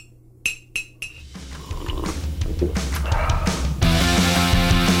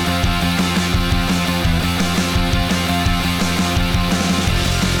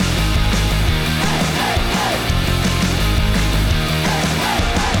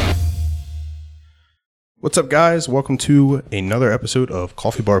What's up, guys? Welcome to another episode of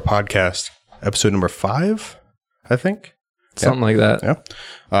Coffee Bar Podcast, episode number 5, I think. Something like that. Yeah.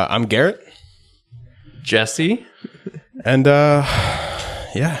 I'm Garrett. Jesse. And,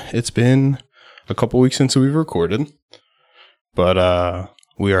 it's been a couple weeks since we've recorded. But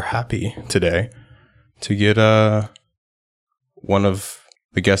we are happy today to get one of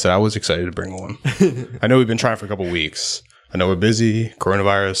the guests that I was excited to bring on. I know we've been trying for a couple weeks. I know we're busy,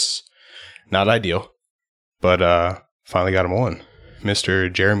 coronavirus, not ideal. But finally got him on.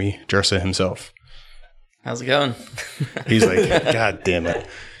 Mr. Jeremy Jersa himself. How's it going? He's like, God damn it.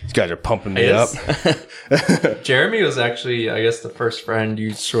 These guys are pumping me up. Jeremy was actually, I guess, the first friend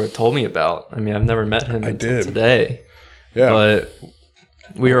you sort of told me about. I mean, I've never met him until today. Yeah. But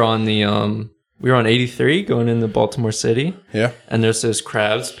we were on the we were on 83 going into Baltimore City. Yeah. And there's those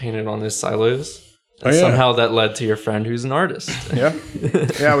crabs painted on those silos. Oh, yeah. Somehow that led to your friend who's an artist. Yeah.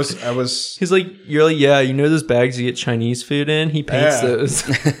 Yeah, I was He's like, you're like, yeah, you know those bags you get Chinese food in? He paints those.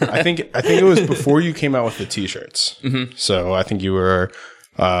 I think it was before you came out with the t-shirts. Mm-hmm. So I think you were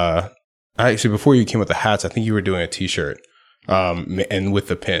actually before you came with the hats, I think you were doing a t-shirt. And with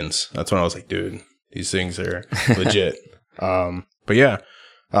the pins. That's when I was like, dude, these things are legit. But yeah.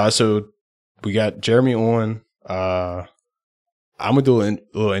 So we got Jeremy on. I'm going to do a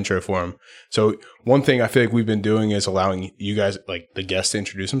little intro for him. So one thing I feel like we've been doing is allowing you guys, like the guest, to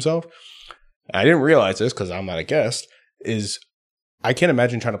introduce himself. I didn't realize this because I'm not a guest, is I can't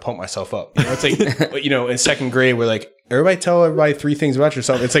imagine trying to pump myself up. You know, it's like, in second grade, we're like, everybody tell everybody 3 things about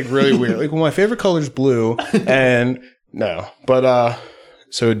yourself. It's like really weird. Like, well, my favorite color is blue. And no. But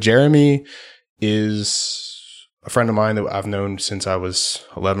so Jeremy is a friend of mine that I've known since I was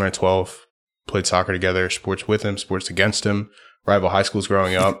 11 or 12. Played soccer together, sports with him, sports against him. Rival high schools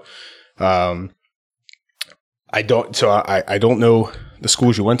growing up. I don't know the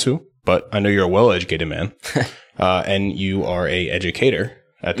schools you went to, but I know you're a well-educated man, and you are a educator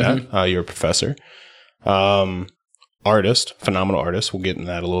at that. Mm-hmm. You're a professor, artist, phenomenal artist. We'll get into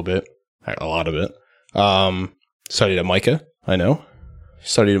that a little bit, a lot of it. Studied at MICA, I know.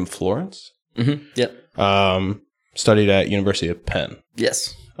 Studied in Florence. Mm-hmm. Yep. Studied at University of Penn.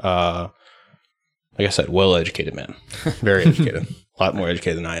 Yes. Like I said, well-educated man. Very educated. A lot more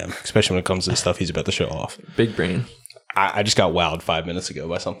educated than I am, especially when it comes to the stuff he's about to show off. Big brain. I just got wowed 5 minutes ago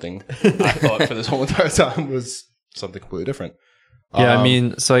by something I thought for this whole entire time was something completely different. Yeah, I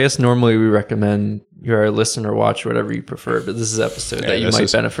mean, so I guess normally we recommend you listen or watch whatever you prefer, but this is an episode that you might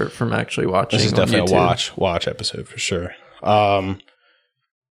benefit from actually watching. This is definitely YouTube. a watch episode for sure. I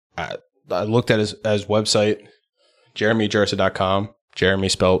looked at his website, jeremyjersa.com. Jeremy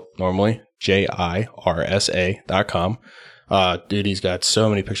spelled normally, JIRSA.com. Dude, he's got so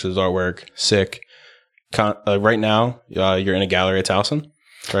many pictures of his artwork. Sick. Right now, you're in a gallery at Towson,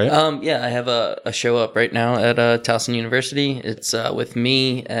 right? Yeah, I have a show up right now at Towson University. It's with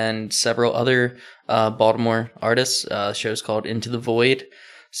me and several other Baltimore artists. The show's called Into the Void.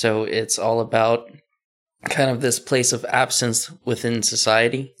 So it's all about kind of this place of absence within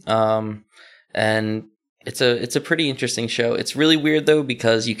society. And it's a pretty interesting show. It's really weird though,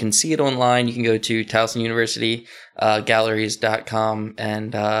 because you can see it online. You can go to Towson University, galleries.com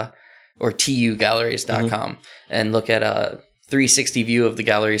and, or tugalleries.com and look at a 360 view of the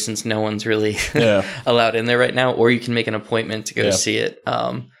gallery, since no one's really allowed in there right now, or you can make an appointment to go see it.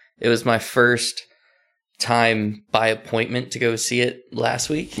 It was my first time by appointment to go see it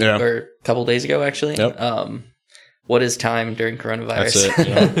last week or a couple days ago, actually. Yep. What is time during coronavirus? That's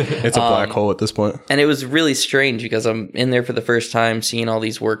it. It's a black hole at this point. And it was really strange because I'm in there for the first time, seeing all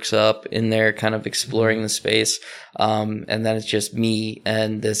these works up in there, kind of exploring the space. And then it's just me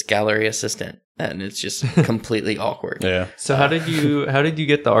and this gallery assistant, and it's just completely awkward. Yeah. So how did you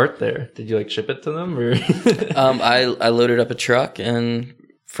get the art there? Did you ship it to them, or? I loaded up a truck and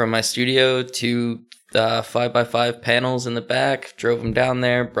from my studio to 5x5 panels in the back, drove them down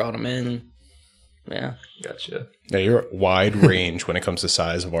there, brought them in. Yeah. Gotcha. Yeah, you're wide range when it comes to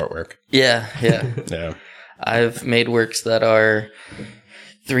size of artwork. Yeah. Yeah. I've made works that are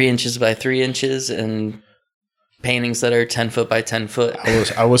 3 inches by 3 inches and paintings that are 10 foot by 10 foot.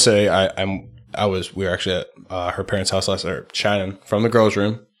 I will say we were actually at her parents' house last night, Shannon from the girls'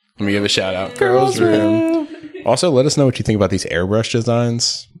 room. Let me give a shout out. Girls' room. Also, let us know what you think about these airbrush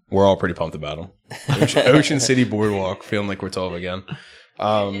designs. We're all pretty pumped about them. Ocean City Boardwalk, feeling like we're 12 again. Insert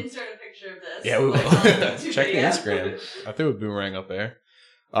a picture of this. Yeah, we will. Check the Instagram. I threw a boomerang up there.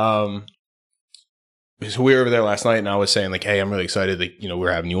 So we were over there last night, and I was saying hey, I'm really excited that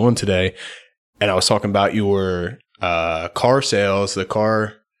we're having you on today. And I was talking about your car sales, the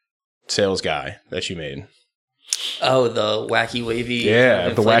car sales guy that you made. Oh, the wacky wavy. Yeah,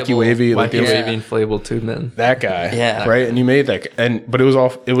 the wacky wavy, like Wacky wavy inflatable tube man. that guy. Yeah. Right. And you made that, but he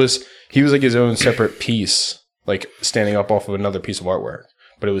was like his own separate piece, like standing up off of another piece of artwork.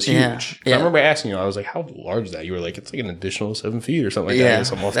 But it was huge. Yeah. I remember asking you, I was like, how large is that? You were like, it's like an additional 7 feet or something like Yeah,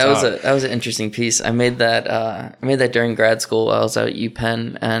 that. that was an interesting piece. I made that during grad school. I was out at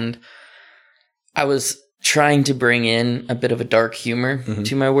UPenn, and I was trying to bring in a bit of a dark humor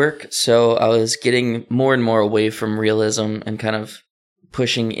to my work. So I was getting more and more away from realism and kind of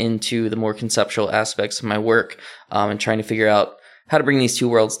pushing into the more conceptual aspects of my work, and trying to figure out how to bring these two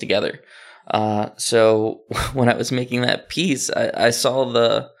worlds together. So when I was making that piece, I saw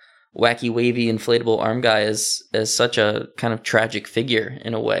the wacky wavy inflatable arm guy as such a kind of tragic figure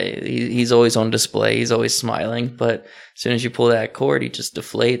in a way. He's always on display. He's always smiling, but as soon as you pull that cord, he just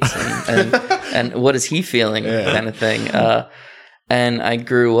deflates. And what is he feeling? Kind of thing. And I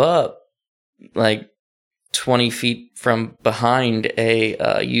grew up like 20 feet from behind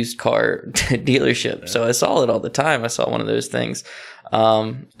a used car dealership. So I saw it all the time. I saw one of those things.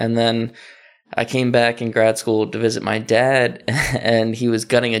 And then I came back in grad school to visit my dad, and he was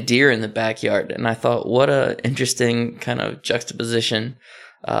gutting a deer in the backyard. And I thought, what a interesting kind of juxtaposition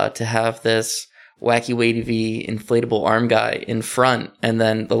to have this wacky wavy inflatable arm guy in front. And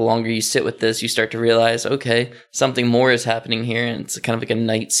then the longer you sit with this, you start to realize, okay, something more is happening here. And it's kind of like a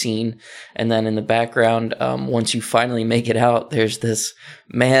night scene. And then in the background, once you finally make it out, there's this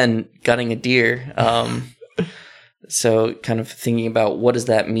man gutting a deer. So kind of thinking about what does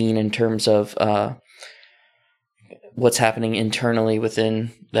that mean in terms of what's happening internally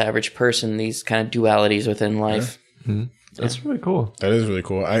within the average person, these kind of dualities within life. Yeah. Mm-hmm. That's really cool. That is really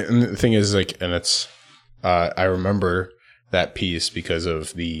cool. And the thing is, like, and it's, I remember that piece because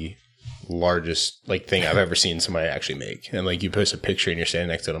of the largest, like, thing I've ever seen somebody actually make. And, like, you post a picture and you're standing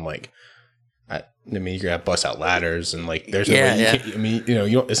next to it, I'm like, I mean, you're going to bust out ladders and, like, there's no way you can't, I mean, you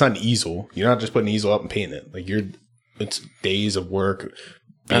know, it's not an easel. You're not just putting an easel up and painting it. Like, it's days of work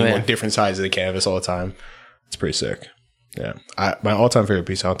being on different sides of the canvas all the time. It's pretty sick. Yeah. My all-time favorite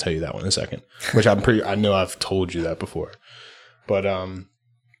piece, I'll tell you that one in a second, which I know I've told you that before. But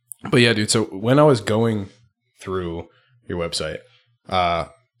yeah, dude. So when I was going through your website,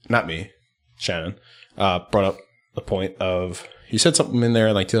 not me, Shannon, brought up the point of, you said something in there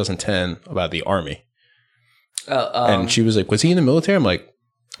in like 2010 about the Army. And she was like, was he in the military? I'm like,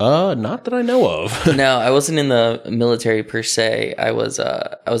 not that I know of. No, I wasn't in the military per se. I was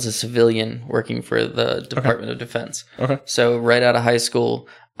a civilian working for the Department of Defense. Okay. So right out of high school,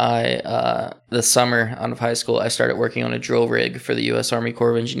 the summer out of high school, I started working on a drill rig for the U.S. Army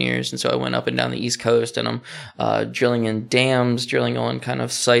Corps of Engineers. And so I went up and down the East Coast, and I'm drilling in dams, drilling on kind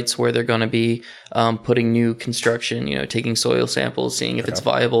of sites where they're going to be putting new construction, you know, taking soil samples, seeing if it's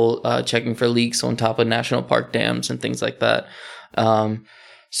viable, checking for leaks on top of national park dams and things like that.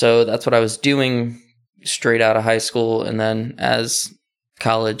 So that's what I was doing straight out of high school. And then as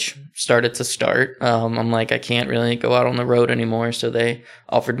college started to start, I'm like, I can't really go out on the road anymore. So they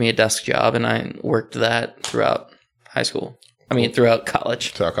offered me a desk job, and I worked that throughout high school. I mean, throughout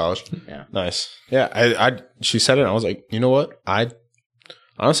college. Throughout college? Yeah. Nice. Yeah. She said it, and I was like, you know what?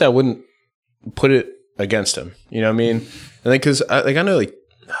 Honestly, I wouldn't put it against him. You know what I mean? And then, because I know, like,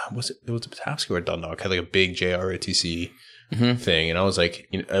 it was Patapsco or Dundalk had like a big JROTC thing, and I was like,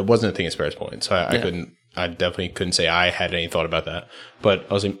 you know, it wasn't a thing at Sparrows Point, so I definitely couldn't say I had any thought about that. But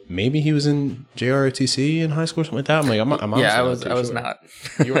I was like, maybe he was in JROTC in high school or something like that. I'm like, I'm yeah, I was not.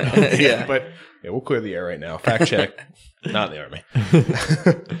 You were not. Yeah, but yeah, we'll clear the air right now. Fact check, not in the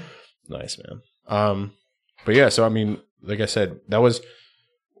Army. Nice, man. But yeah, so I mean, like I said, that was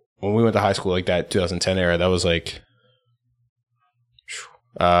when we went to high school, like that 2010 era. That was like,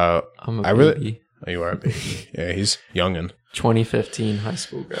 I'm a baby. Oh, you are a baby. Yeah, he's youngin'. 2015 high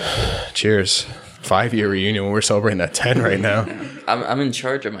school grad. Cheers. 5-year reunion. We're celebrating that 10 right now. I'm in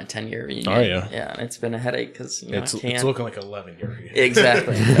charge of my 10-year reunion. Oh, yeah. Yeah, it's been a headache because it's looking like 11-year reunion.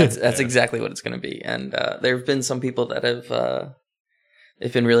 Exactly. That's exactly what it's going to be. And there have been some people that have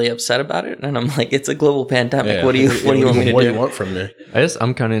they've been really upset about it, and I'm like, it's a global pandemic. Yeah. What do you want me to do? What do you want from me? I guess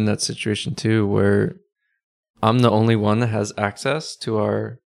I'm kind of in that situation too, where I'm the only one that has access to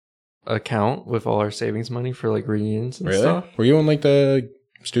our account with all our savings money for like reunions and stuff. Were you on like the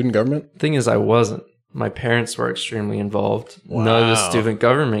student government? Thing is, I wasn't. My parents were extremely involved. Wow. None of the student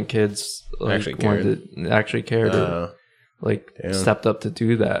government kids actually cared or stepped up to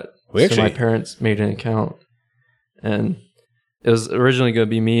do that. So my parents made an account, and it was originally going to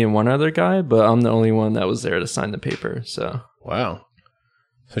be me and one other guy, but I'm the only one that was there to sign the paper. So wow.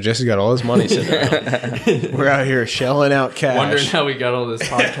 So Jesse got all his money sitting around. We're out here shelling out cash. Wondering how we got all this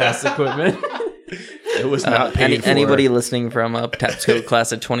podcast equipment. It was not paid for. Anybody listening from Patapsco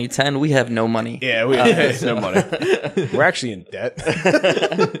class of 2010, we have no money. Yeah, we have no money. We're actually in debt.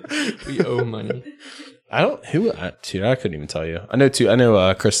 We owe money. I couldn't even tell you. I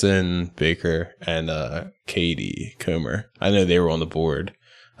know Kristen Baker and Katie Comer. I know they were on the board.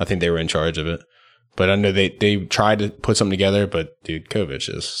 I think they were in charge of it. But I know they tried to put something together, but dude, COVID's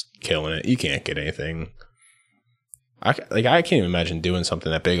just killing it. You can't get anything. I can't even imagine doing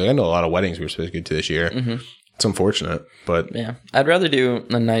something that big. Like, I know a lot of weddings we were supposed to go to this year. Mm-hmm. It's unfortunate, but yeah, I'd rather do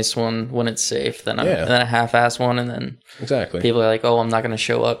a nice one when it's safe than a half-ass one, and then people are like, "Oh, I'm not going to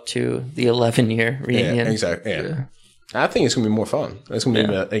show up to the 11-year reunion." Yeah, exactly. Yeah. I think it's going to be more fun. It's going to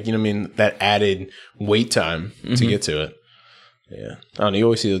be like, you know what I mean, that added wait time to get to it. Yeah, I don't know, you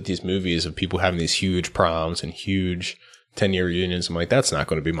always see these movies of people having these huge proms and huge 10-year reunions. I'm like, that's not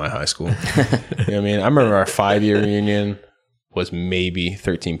going to be my high school. You know what I mean? I remember our 5-year reunion was maybe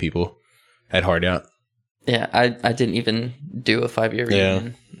 13 people at Hard Out. Yeah, I didn't even do a 5-year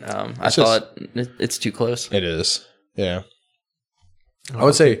reunion. I thought it's too close. It is. Yeah. I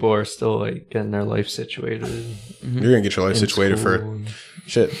would say people are still like getting their life situated. Mm-hmm. You're gonna get your life situated for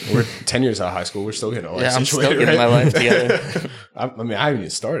shit. We're 10 years out of high school. We're still getting our life situated. I'm still getting my life together. I mean, I haven't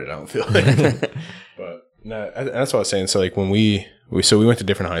even started. I don't feel like. But no, that's what I was saying. So like when we went to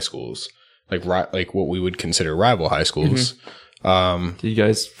different high schools, like what we would consider rival high schools. Mm-hmm. Did you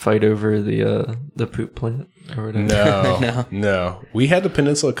guys fight over the poop plant or whatever? No. We had the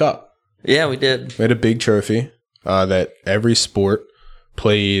Peninsula Cup. Yeah, we did. We had a big trophy that every sport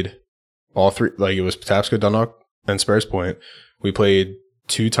played all three. Like it was Patapsco, Dundalk, and Spurs Point. We played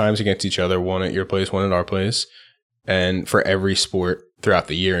 2 times against each other, one at your place, one at our place, and for every sport throughout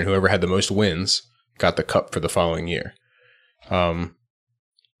the year. And whoever had the most wins got the cup for the following year.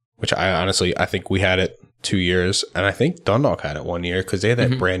 Which I think we had it 2 years, and I think Dundalk had it 1 year because they had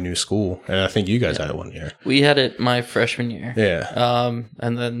that brand new school, and I think you guys had it 1 year. We had it my freshman year. Yeah.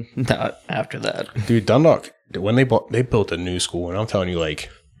 And then not after that. Dude, Dundalk, when they built a new school, and I'm telling you, like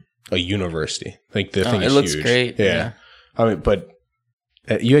a university, like the thing is huge. It looks great. Yeah. I mean, but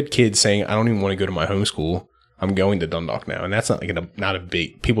you had kids saying, "I don't even want to go to my home school. I'm going to Dundalk now," and that's not like not a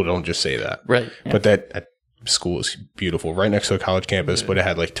big. People don't just say that, right? Yeah. But that school is beautiful, right next to a college campus, but it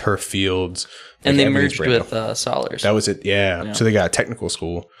had like turf fields, and they merged with Solars. That was it. Yeah. So they got a technical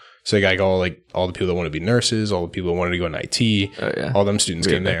school. So they got all the people that want to be nurses, all the people that wanted to go in IT. All them students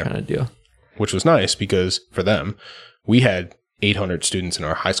came there. Kind of deal. Which was nice because for them, we had 800 students in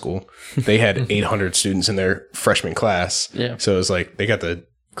our high school. They had 800 students in their freshman class. Yeah. So it was like they got the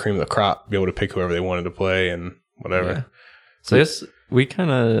cream of the crop, be able to pick whoever they wanted to play and whatever. Yeah. So I guess we kind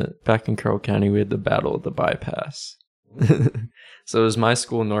of, back in Carroll County, we had the Battle of the Bypass. So it was my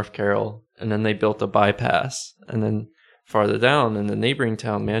school, North Carroll, and then they built a bypass. And then farther down in the neighboring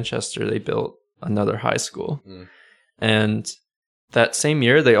town, Manchester, they built another high school. Mm. And that same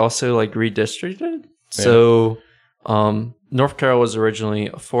year, they also like redistricted. Yeah. So North Carroll was originally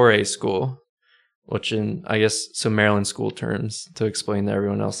a 4A school, which in, I guess, some Maryland school terms, to explain to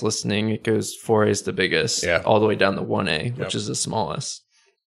everyone else listening, it goes 4A is the biggest, all the way down to 1A, which is the smallest.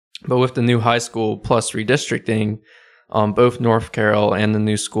 But with the new high school plus redistricting, both North Carroll and the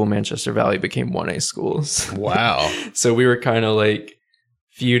new school, Manchester Valley, became 1A schools. Wow. So we were kind of like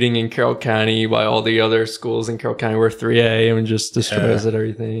feuding in Carroll County while all the other schools in Carroll County were 3A and just destroys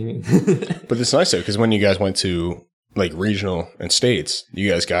everything. But it's nice though, because when you guys went to like regional and states, you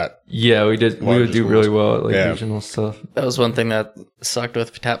guys got we did. We would do really well at like regional stuff. That was one thing that sucked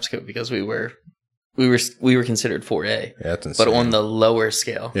with Patapsco because we were considered 4A. Yeah, that's insane. But on the lower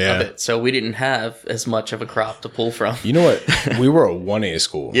scale of it. So we didn't have as much of a crop to pull from. You know what? We were a 1A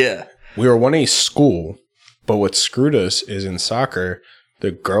school. Yeah. We were a 1A school, but what screwed us is in soccer,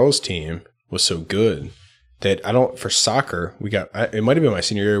 the girls team was so good that for soccer, it might have been my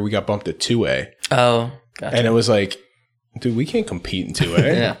senior year, we got bumped to 2A. Oh, gotcha. And it was like, dude, we can't compete in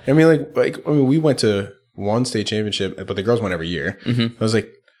 2A. Yeah. I mean, we went to one state championship, but the girls went every year. Mm-hmm. I was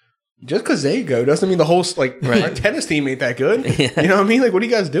like, just because they go doesn't mean the whole, our tennis team ain't that good. Yeah. You know what I mean? Like, what are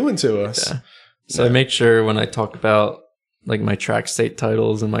you guys doing to us? Yeah. So I make sure when I talk about like my track state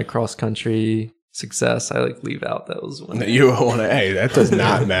titles and my cross country success, I like leave out those ones. You want to, hey, that does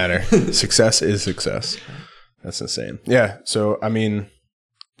not matter. Success is success. That's insane. Yeah. So, I mean,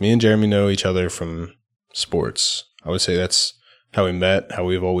 me and Jeremy know each other from sports. I would say that's how we met, how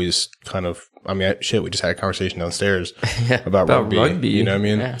we've always kind of, we just had a conversation downstairs about rugby. You know what I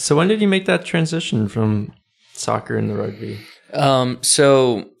mean? Yeah. So when did you make that transition from soccer into rugby?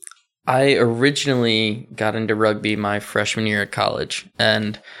 So I originally got into rugby my freshman year at college,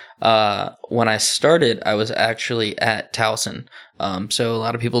 and when I started, I was actually at Towson. So a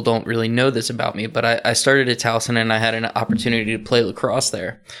lot of people don't really know this about me, but I started at Towson and I had an opportunity to play lacrosse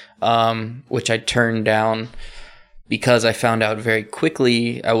there, which I turned down because I found out very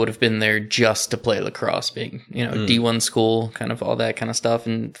quickly I would have been there just to play lacrosse, being, D1 school, kind of all that kind of stuff.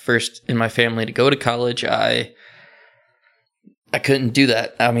 And first in my family to go to college, I couldn't do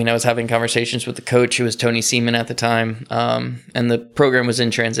that. I mean, I was having conversations with the coach, who was Tony Seaman at the time, and the program was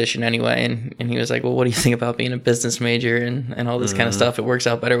in transition anyway. And he was like, well, what do you think about being a business major and all this kind of stuff? It works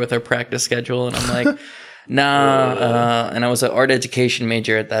out better with our practice schedule. And I'm like, nah. And I was an art education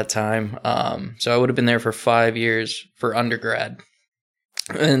major at that time. So I would have been there for 5 years for undergrad.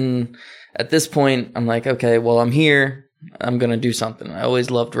 And at this point, I'm like, okay, well, I'm here. I'm going to do something. I always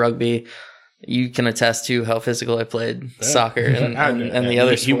loved rugby. You can attest to how physical I played soccer and the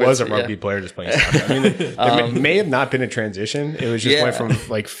other sports. He was a rugby player just playing soccer. I mean, it may have not been a transition. It was just went from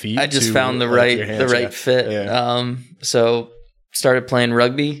like feet. I just found the right fit. Yeah. So started playing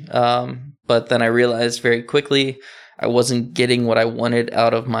rugby, but then I realized very quickly I wasn't getting what I wanted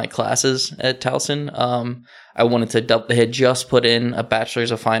out of my classes at Towson. I wanted to they had just put in a Bachelor's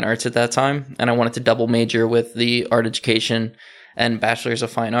of Fine Arts at that time, and I wanted to double major with the art education and Bachelor's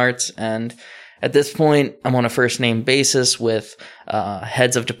of Fine Arts. And at this point, I'm on a first name basis with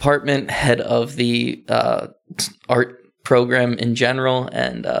heads of department, head of the art program in general,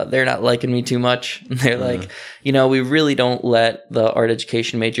 and they're not liking me too much. They're like, we really don't let the art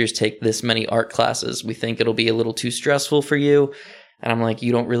education majors take this many art classes. We think it'll be a little too stressful for you. And I'm like,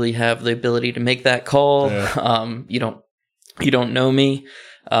 you don't really have the ability to make that call. Yeah. You don't know me.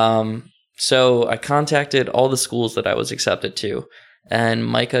 So I contacted all the schools that I was accepted to, and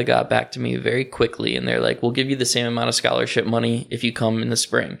Micah got back to me very quickly, and they're like, we'll give you the same amount of scholarship money if you come in the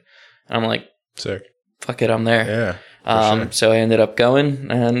spring. And I'm like, sick. Fuck it, I'm there. Yeah. Sure. So I ended up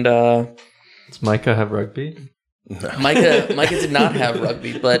going, and does Micah have rugby? No. Micah did not have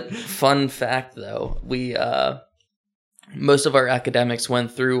rugby, but fun fact though, we most of our academics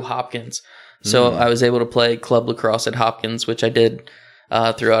went through Hopkins. So I was able to play club lacrosse at Hopkins, which I did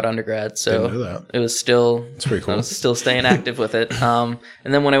throughout undergrad. So it was still, it's pretty cool. I was still staying active with it. And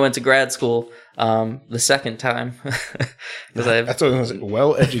then when I went to grad school, the second time, because that's what I was,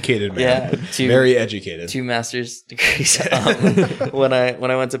 well-educated man. Yeah, very educated. 2 master's degrees. When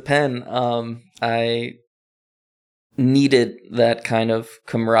I went to Penn, I needed that kind of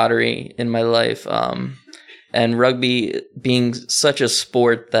camaraderie in my life. And rugby being such a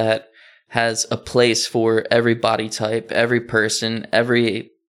sport that has a place for every body type, every person, every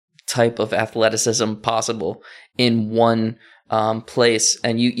type of athleticism possible in one place.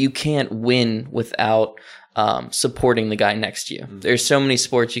 And you can't win without supporting the guy next to you. There's so many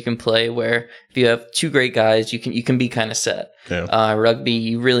sports you can play where if you have 2 great guys, you can be kind of set. Yeah. Rugby,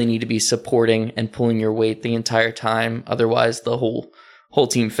 you really need to be supporting and pulling your weight the entire time. Otherwise, the whole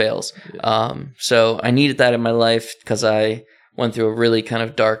team fails. Yeah. So I needed that in my life because I went through a really kind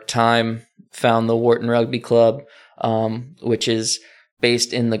of dark time, found the Wharton Rugby Club, which is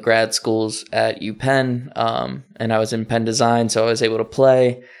based in the grad schools at UPenn, and I was in Penn Design, so I was able to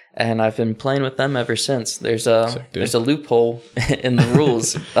play, and I've been playing with them ever since. There's a loophole in the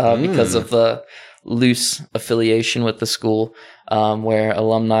rules because of the loose affiliation with the school, where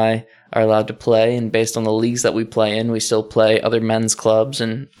alumni are allowed to play, and based on the leagues that we play in, we still play other men's clubs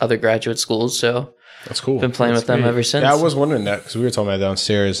and other graduate schools, so that's cool. Been playing with them ever since. Yeah, I was wondering that because we were talking about it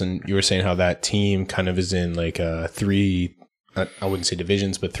downstairs, and you were saying how that team kind of is in like 3, I wouldn't say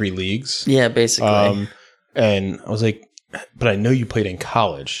divisions, but 3 leagues. Yeah, basically. And I was like, but I know you played in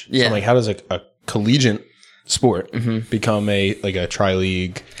college. So yeah. I'm like, how does a collegiate sport become a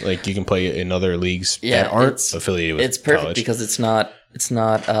tri-league? Like you can play in other leagues that aren't affiliated with college. It's perfect because it's not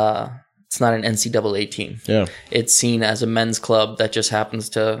an NCAA team. Yeah, it's seen as a men's club that just happens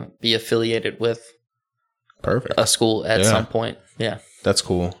to be affiliated with a school at some point. Yeah, that's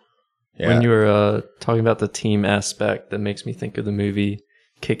cool. Yeah. When you were talking about the team aspect, that makes me think of the movie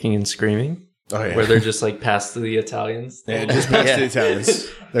Kicking and Screaming. Oh, yeah. Where they're just like past to the Italians. Yeah, just past the Italians.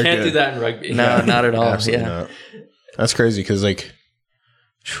 Can't good. Do that in rugby. No, not at all. Absolutely not. That's crazy because I've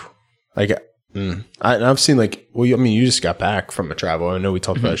seen you just got back from a travel. I know we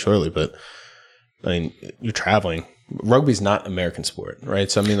talked about it shortly, but I mean, you're traveling. Rugby's not American sport, right?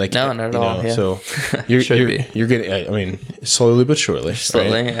 So I mean, no, not at all. Yeah. So you're getting. I mean, slowly but surely.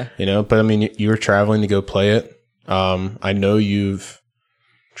 Slowly, right? Yeah. But I mean, you were traveling to go play it. I know you've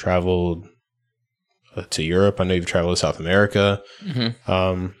traveled to Europe. I know you've traveled to South America.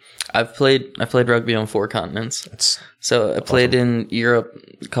 Mm-hmm. I played rugby on 4 continents. So I played in Europe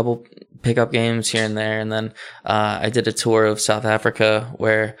a couple pickup games here and there. And then I did a tour of South Africa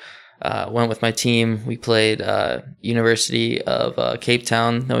where went with my team. We played University of Cape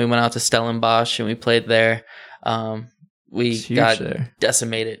Town. Then we went out to Stellenbosch and we played there. We got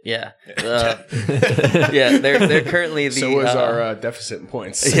decimated. Yeah. Yeah. They're currently the. So was our deficit in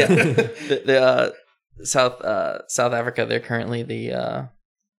points. Yeah. The South Africa. They're currently the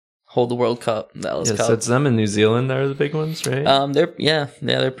hold the World Cup. The Ellis Cup. So it's them and New Zealand that are the big ones, right? They're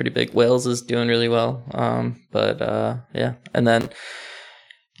pretty big. Wales is doing really well. And then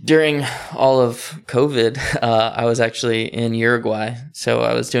during all of COVID, I was actually in Uruguay. So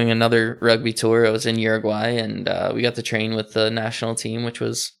I was doing another rugby tour. I was in Uruguay, and we got to train with the national team, which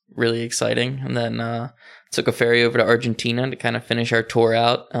was really exciting. And then took a ferry over to Argentina to kind of finish our tour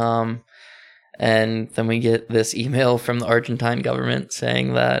out. And then we get this email from the Argentine government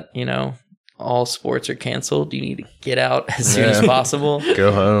saying that, all sports are canceled. You need to get out as soon as possible.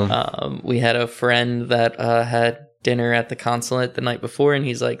 Go home. We had a friend that had dinner at the consulate the night before, and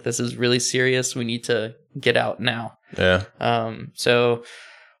he's like, this is really serious. We need to get out now. Yeah. So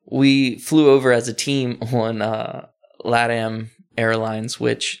we flew over as a team on LATAM Airlines,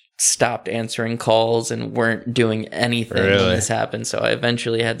 which stopped answering calls and weren't doing anything when this happened. So I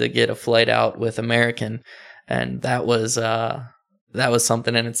eventually had to get a flight out with American, and that was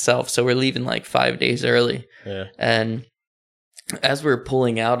something in itself. So we're leaving like 5 days early. Yeah. And as we're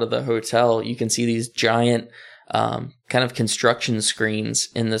pulling out of the hotel, you can see these giant kind of construction screens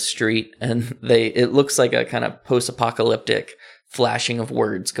in the street, and it looks like a kind of post-apocalyptic flashing of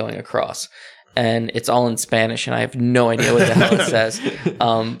words going across. And it's all in Spanish, and I have no idea what the hell it says.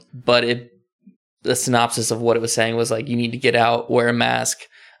 But the synopsis of what it was saying was like, you need to get out, wear a mask,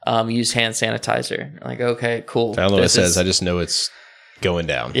 use hand sanitizer. I'm like, okay, cool. I don't know what it says. I just know it's going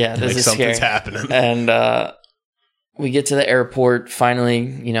down. Yeah, this is something's scary. happening. And we get to the airport, finally,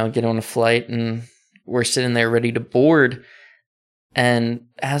 get on a flight, and we're sitting there ready to board. And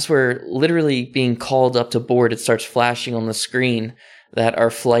as we're literally being called up to board, it starts flashing on the screen that our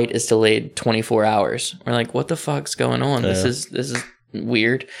flight is delayed 24 hours. We're like, what the fuck's going on? Yeah. This is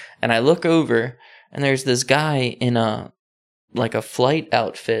weird. And I look over, and there's this guy in a flight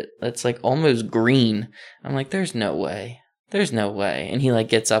outfit that's like almost green. I'm like, there's no way. And he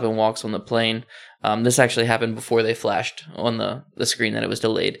gets up and walks on the plane. This actually happened before they flashed on the screen that it was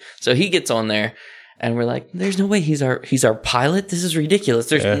delayed. So he gets on there, and we're like, there's no way he's our pilot. This is ridiculous.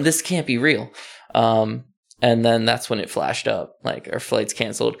 This can't be real. And then that's when it flashed up, like our flight's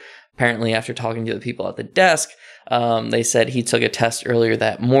canceled. Apparently, after talking to the people at the desk, they said he took a test earlier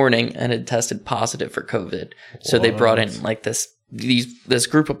that morning and had tested positive for COVID. So they brought in this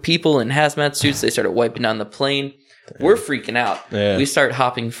group of people in hazmat suits. They started wiping down the plane. We're freaking out. Yeah. We start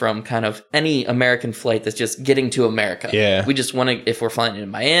hopping from kind of any American flight that's just getting to America. Yeah. We just want to, if we're flying into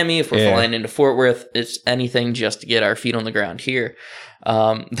Miami, if we're flying into Fort Worth, it's anything just to get our feet on the ground here.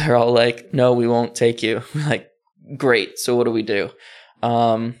 They're all like, no, we won't take you. We're like, great. So what do we do?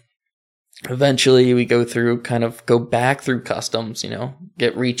 Eventually we go back through customs,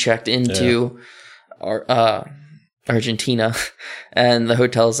 get rechecked into our, Argentina, and the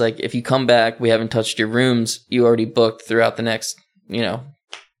hotel's like, if you come back, we haven't touched your rooms. You already booked throughout the next,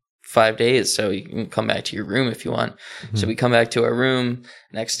 5 days, so you can come back to your room if you want. Mm-hmm. So we come back to our room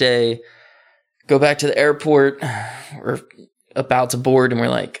next day, go back to the airport. We're about to board, and we're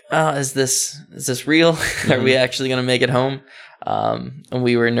like, is this real? Mm-hmm. Are we actually going to make it home? And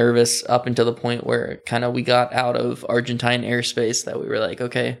we were nervous up until the point where we got out of Argentine airspace that we were like,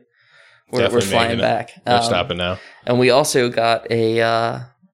 okay, we're flying back. We're stopping now. And we also got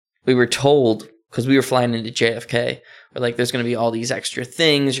we were told, because we were flying into JFK, we're like, there's going to be all these extra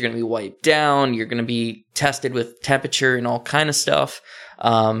things. You're going to be wiped down. You're going to be tested with temperature and all kind of stuff.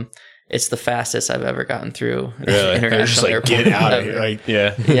 It's the fastest I've ever gotten through international airport. Get out of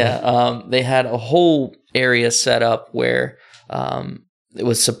here. Yeah. They had a whole area set up where it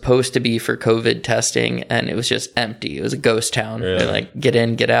was supposed to be for COVID testing, and it was just empty. It was a ghost town. Really? They're like, get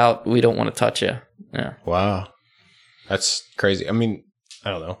in, get out. We don't want to touch you. Yeah. Wow. That's crazy. I mean,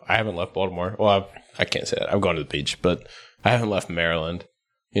 I don't know. I haven't left Baltimore. Well, I can't say that. I've gone to the beach, but I haven't left Maryland.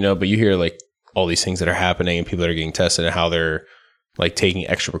 But you hear all these things that are happening and people that are getting tested and how they're taking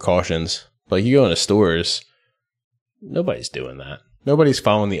extra precautions. But you go into stores, nobody's doing that. Nobody's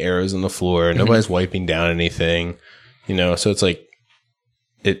following the arrows on the floor. Nobody's wiping down anything. So it's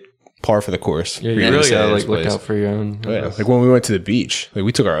it par for the course. Yeah, you really gotta look out for your own. Oh, yeah. When we went to the beach,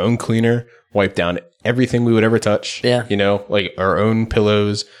 we took our own cleaner, wiped down everything we would ever touch. Yeah. Our own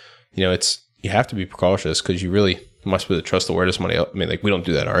pillows. You have to be precautious because you really am I supposed to trust the word of somebody else? I mean, we don't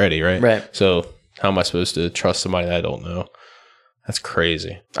do that already, right? Right. So how am I supposed to trust somebody that I don't know? That's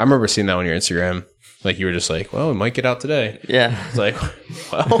crazy. I remember seeing that on your Instagram. Like you were just like, well, we might get out today. Yeah. It's like,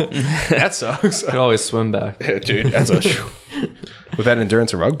 well, that sucks. You can always swim back. Yeah, dude, that's with that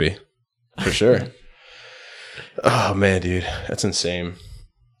endurance of rugby. For sure. Oh man, dude. That's insane.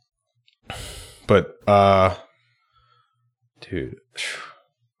 But dude,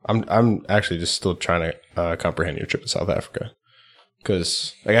 I'm actually just still trying to comprehend your trip to South Africa.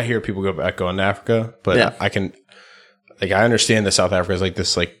 Because like I hear people going to Africa, but I understand that South Africa is like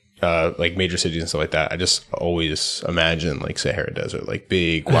this like major cities and stuff like that. I just always imagine like Sahara Desert, like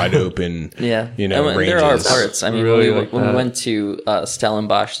big, wide open. Yeah, you know, ranges. There are parts. I mean, really when we went to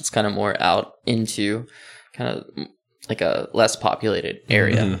Stellenbosch, it's kind of more out into kind of like a less populated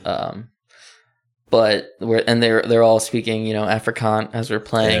area. Mm-hmm. But they're all speaking, you know, Afrikaans as we're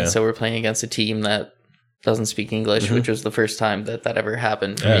playing. Yeah. So we're playing against a team that doesn't speak English, which was the first time that ever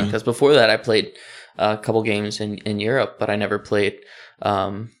happened for me. Because before that, I played a couple games in Europe, but I never played.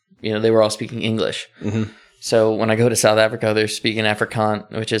 You know, they were all speaking English. Mm-hmm. So when I go to South Africa, they're speaking Afrikaans,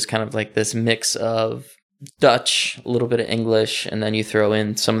 which is kind of like this mix of Dutch, a little bit of English, and then you throw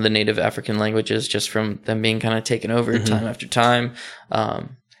in some of the native African languages just from them being kind of taken over time after time.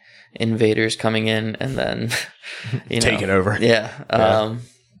 Invaders coming in and then taking over. Yeah.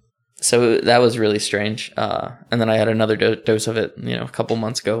 So that was really strange. And then I had another dose of it, you know, a couple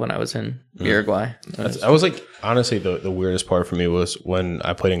months ago when I was in Uruguay. I was like, honestly, the weirdest part for me was when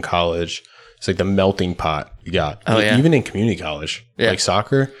I played in college. It's like the melting pot you got. Even in community college, like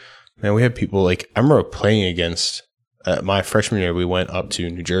soccer, man, we had people like, I remember playing against, my freshman year, we went up to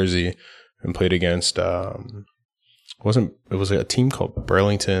New Jersey and played against, it was like a team called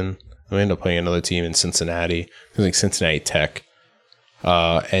Burlington. We ended up playing another team in Cincinnati. It was like Cincinnati Tech.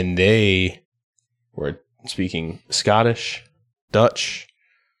 And they were speaking Scottish, Dutch,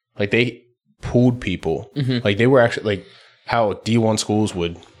 like they pulled people. Mm-hmm. Like they were actually like how D1 schools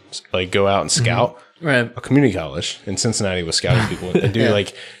would like go out and scout. Mm-hmm. Right. A community college in Cincinnati was scouting people. And dude,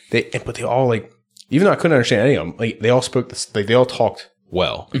 like but they all like, even though I couldn't understand any of them, like they all spoke this, like they all talked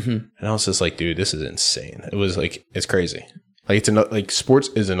well. Mm-hmm. And I was just like, dude, this is insane. It was like, it's crazy. Like it's another, like sports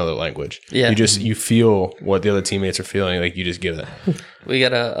is another language. Yeah, you feel what the other teammates are feeling. Like you just give it. We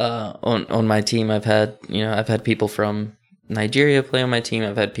got on my team. I've had people from Nigeria play on my team.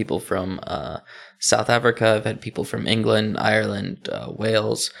 I've had people from South Africa. I've had people from England, Ireland,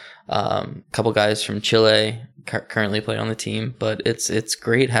 Wales. A couple guys from Chile currently play on the team. But it's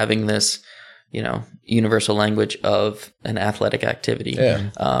great having this, you know, universal language of an athletic activity.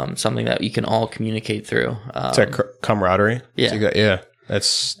 Yeah. Something that you can all communicate through. It's that camaraderie. Yeah.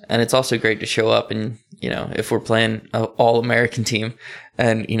 And it's also great to show up and, you know, if we're playing an all-American team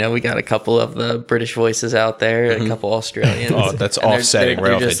and, you know, we got a couple of the British voices out there, a couple Australians. Oh, that's offsetting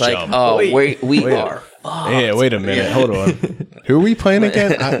right off the jump. Oh, we are. Yeah, wait a minute. Hold on. Who are we playing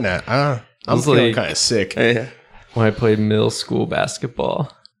again? I'm feeling kind of sick. When I played middle school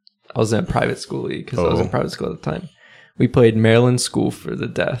basketball, I was in a private school league because I was in private school at the time. We played Maryland School for the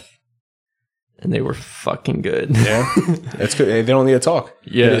Deaf, and they were fucking good. Yeah, that's good. They don't need to talk.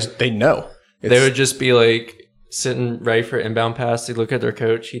 Yeah, they know. They would just be like sitting ready for inbound pass. They'd look at their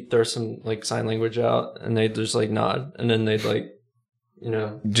coach. He'd throw some like sign language out, and they'd just like nod, and then they'd like, you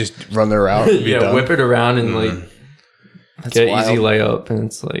know, just run their route. Yeah, whip it around and like. That's get wild. Easy layup, and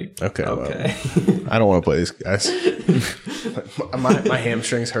it's like okay. Well, I don't want to play these guys. my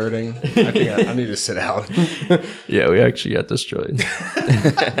hamstring's hurting. I think I need to sit out. Yeah, we actually got destroyed.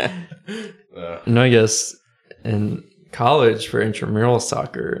 No, I guess in college for intramural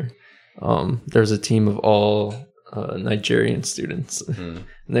soccer, there's a team of all Nigerian students, and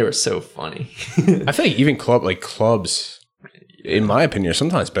they were so funny. I feel like even clubs, in my opinion, are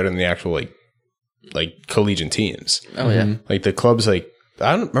sometimes better than the actual like collegiate teams. Oh yeah. Like the clubs, like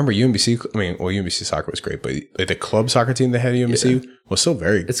I don't remember UMBC. I mean, well, UMBC soccer was great, but like the club soccer team they had at UMBC was still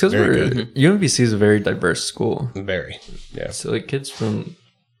very. It's because UMBC is a very diverse school. Very, yeah. So like kids from,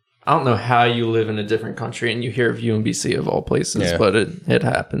 I don't know how you live in a different country and you hear of UMBC of all places, but it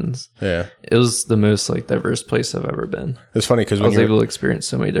happens. Yeah, it was the most like diverse place I've ever been. It's funny because I was able to experience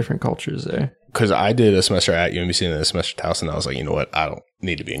so many different cultures there. Because I did a semester at UMBC and then a semester at Towson, and I was like, you know what, I don't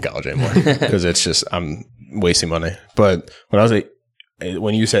need to be in college anymore because it's just I'm wasting money. But when I was like,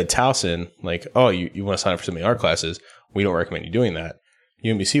 when you said Towson, like, oh, you want to sign up for some of art classes, we don't recommend you doing that.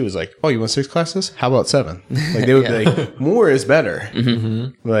 UMBC was like, oh, you want 6 classes? How about 7? Like they would be like, more is better.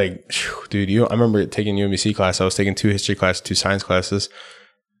 Mm-hmm. Like, whew, dude, I remember taking UMBC class. I was taking 2 history classes, 2 science classes,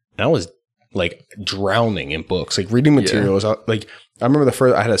 and I was like drowning in books, like reading materials. Like I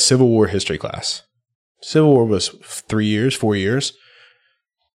remember I had a Civil War history class. Civil War was 4 years.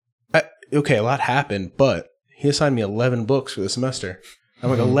 Okay, a lot happened, but he assigned me 11 books for the semester.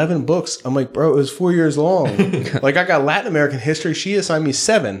 I'm like, 11 books? I'm like, bro, it was 4 years long. Like, I got Latin American history. She assigned me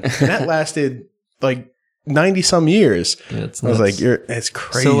 7. And that lasted, like, 90-some years. Yeah, I was like, it's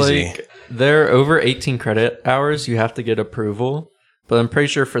crazy. So, like, they're over 18 credit hours. You have to get approval. But I'm pretty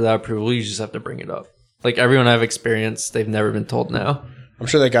sure for that approval, you just have to bring it up. Like, everyone I've experienced, they've never been told no. I'm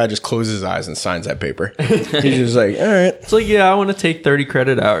sure that guy just closes his eyes and signs that paper. He's just like, all right. It's like, yeah, I want to take 30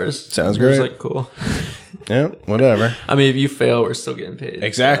 credit hours. Sounds great. Like, cool. Yeah, whatever. I mean, if you fail, we're still getting paid.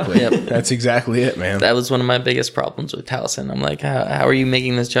 Exactly. So. Yep. That's exactly it, man. That was one of my biggest problems with Towson. I'm like, how are you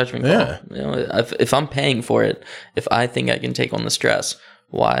making this judgment call? Yeah. You know, if I'm paying for it, if I think I can take on the stress,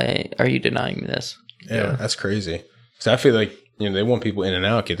 why are you denying me this? Yeah, that's crazy. So I feel like, you know, they want people in and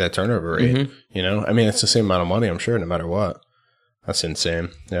out, get that turnover rate. Mm-hmm. You know, I mean, it's the same amount of money, I'm sure, no matter what. That's insane.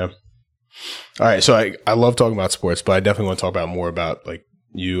 Yeah. All right. So I love talking about sports, but I definitely want to talk about more about like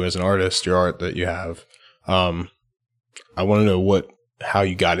you as an artist, your art that you have. I want to know how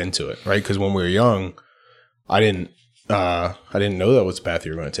you got into it, right? Because when we were young, I didn't know that was the path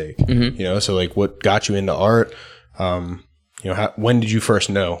you were going to take. Mm-hmm. You know, so like, what got you into art? You know, when did you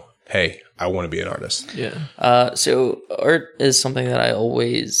first know, hey, I want to be an artist? Yeah. So art is something that I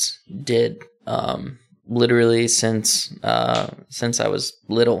always did. Literally since I was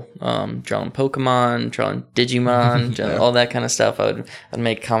little, drawing Pokemon, drawing Digimon, all that kind of stuff. I'd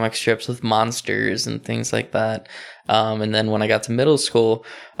make comic strips with monsters and things like that. And then when I got to middle school,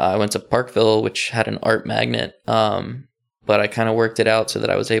 I went to Parkville, which had an art magnet. But I kind of worked it out so that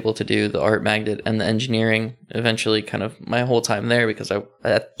I was able to do the art magnet and the engineering eventually kind of my whole time there, because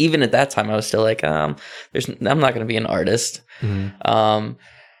even at that time I was still like, I'm not going to be an artist. Mm-hmm.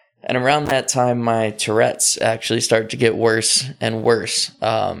 And around that time, my Tourette's actually started to get worse and worse.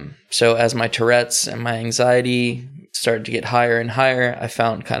 So as my Tourette's and my anxiety started to get higher and higher, I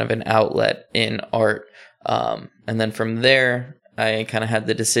found kind of an outlet in art. And then from there, I kind of had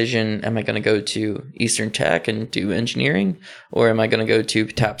the decision, am I going to go to Eastern Tech and do engineering, or am I going to go to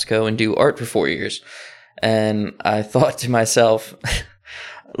Patapsco and do art for 4 years? And I thought to myself,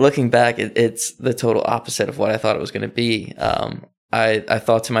 looking back, it's the total opposite of what I thought it was going to be. I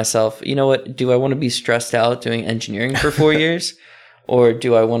thought to myself, you know what, do I want to be stressed out doing engineering for 4 years, or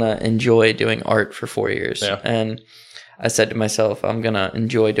do I want to enjoy doing art for 4 years? Yeah. And I said to myself, I'm going to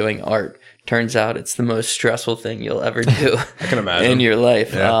enjoy doing art. Turns out it's the most stressful thing you'll ever do I can imagine. in your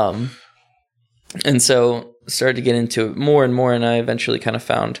life. Yeah. And so started to get into it more and more, and I eventually kind of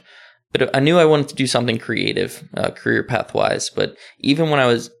found, but I knew I wanted to do something creative, career path wise. But even when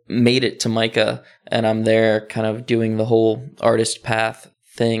I made it to MICA and I'm there kind of doing the whole artist path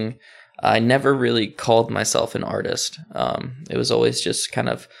thing, I never really called myself an artist. It was always just kind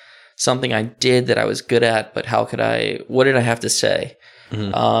of something I did that I was good at, but what did I have to say?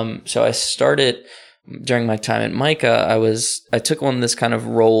 Mm-hmm. So I started during my time at MICA, I took on this kind of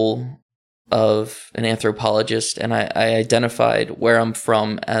role of an anthropologist, and I identified where I'm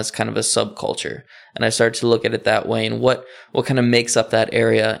from as kind of a subculture. And I started to look at it that way, and what kind of makes up that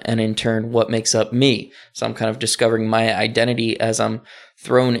area, and in turn, what makes up me. So I'm kind of discovering my identity as I'm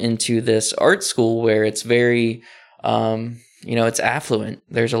thrown into this art school where it's very, it's affluent.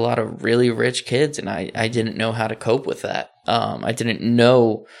 There's a lot of really rich kids, and I didn't know how to cope with that. I didn't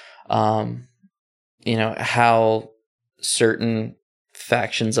know, how certain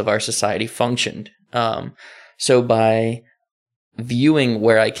factions of our society functioned. So by viewing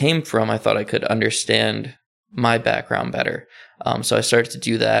where I came from, I thought I could understand my background better. So I started to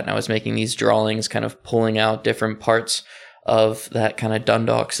do that, and I was making these drawings, kind of pulling out different parts of that kind of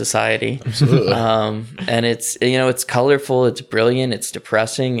Dundalk society. Absolutely. And it's colorful, it's brilliant, it's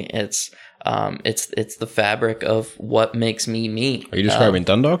depressing, it's the fabric of what makes me. Are you describing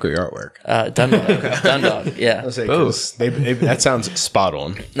Dundalk or your artwork? Dundalk. Dundalk, yeah. Both. That sounds spot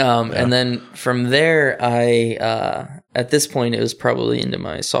on. Yeah. And then from there, at this point, it was probably into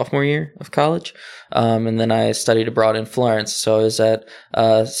my sophomore year of college. And then I studied abroad in Florence. So I was at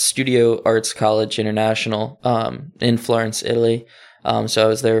Studio Arts College International in Florence, Italy. So I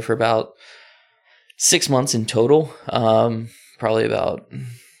was there for about 6 months in total, probably about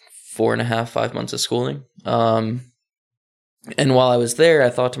 4.5, 5 months of schooling. And while I was there, I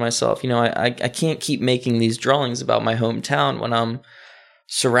thought to myself, I can't keep making these drawings about my hometown when I'm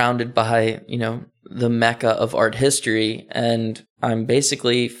surrounded by, the mecca of art history, and I'm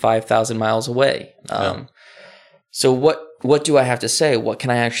basically 5,000 miles away. So what do I have to say? What can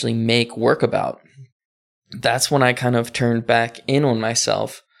I actually make work about? That's when I kind of turned back in on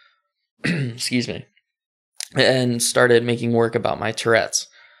myself, excuse me, and started making work about my Tourette's.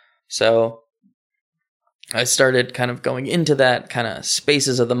 So I started kind of going into that kind of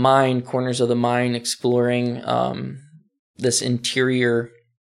spaces of the mind, corners of the mind, exploring this interior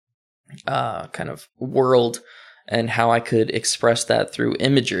kind of world and how I could express that through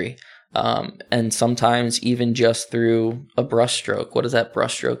imagery. And sometimes even just through a brushstroke. What does that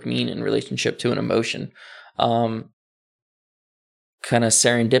brushstroke mean in relationship to an emotion? Kind of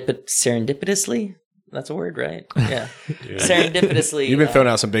serendipitously? That's a word, right? Yeah. Serendipitously. You've been throwing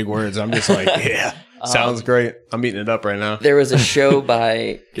out some big words. I'm just like, yeah, sounds great. I'm eating it up right now. There was a show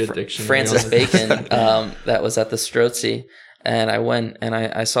by Francis Bacon that was at the Strozzi. And I went and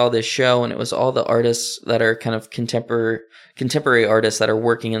I saw this show, and it was all the artists that are kind of contemporary artists that are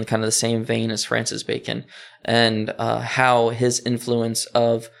working in kind of the same vein as Francis Bacon, and how his influence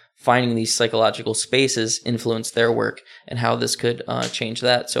of finding these psychological spaces influenced their work, and how this could change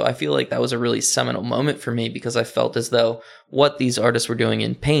that. So I feel like that was a really seminal moment for me, because I felt as though what these artists were doing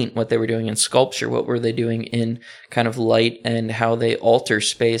in paint, what they were doing in sculpture, what were they doing in kind of light, and how they alter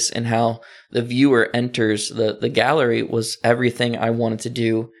space, and how the viewer enters the gallery was everything I wanted to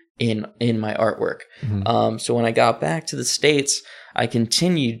do in my artwork. Mm-hmm. So when I got back to the States, I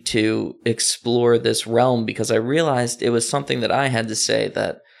continued to explore this realm, because I realized it was something that I had to say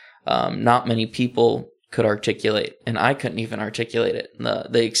that not many people could articulate, and I couldn't even articulate it.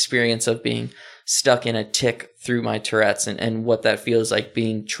 The experience of being stuck in a tic through my Tourette's, and what that feels like,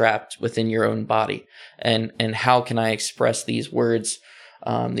 being trapped within your own body, and how can I express these words,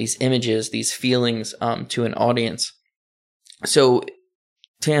 these images, these feelings to an audience. So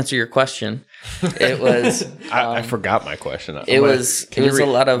to answer your question, it was I forgot my question. It was a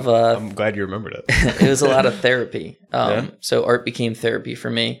lot of I'm glad you remembered it. It was a lot of therapy. So art became therapy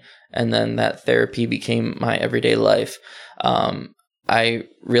for me, and then that therapy became my everyday life. I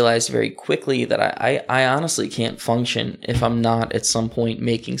realized very quickly that I honestly can't function if I'm not at some point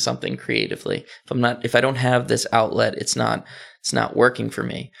making something creatively. If I don't have this outlet, it's not working for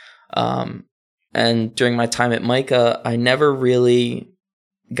me. And during my time at MICA, I never really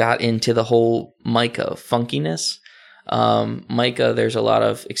got into the whole MICA funkiness. MICA, there's a lot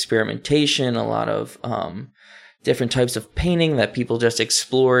of experimentation, a lot of different types of painting that people just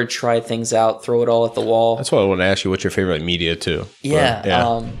explore, try things out, throw it all at the wall. That's why I want to ask you, what's your favorite media too? Yeah.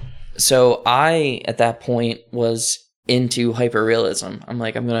 Yeah. So I, at that point, was into hyperrealism. I'm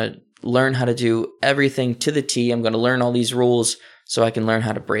like, I'm going to learn how to do everything to the T. I'm going to learn all these rules so I can learn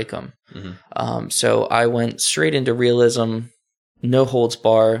how to break them. Mm-hmm. So I went straight into realism, no holds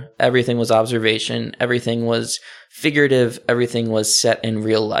bar. Everything was observation. Everything was figurative. Everything was set in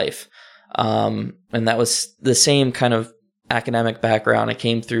real life. And that was the same kind of academic background I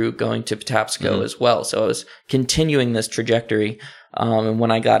came through going to Patapsco as well. So I was continuing this trajectory. And when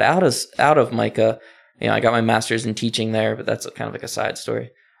I got out of MICA, I got my master's in teaching there, but that's kind of like a side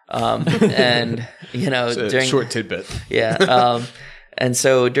story. And during short tidbit. Yeah. And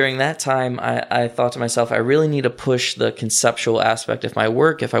so during that time, I thought to myself, I really need to push the conceptual aspect of my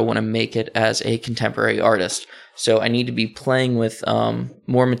work if I want to make it as a contemporary artist. So I need to be playing with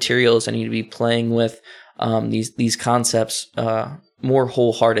more materials. I need to be playing with these concepts more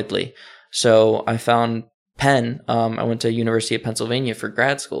wholeheartedly. So I found Penn. I went to University of Pennsylvania for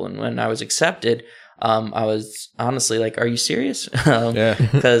grad school, and when I was accepted, I was honestly like, "Are you serious?"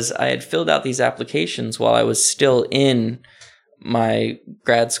 Because I had filled out these applications while I was still in my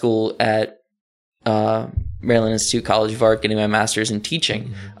grad school at Maryland Institute College of Art, getting my master's in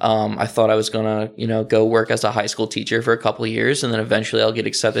teaching. I thought I was going to, go work as a high school teacher for a couple of years, and then eventually I'll get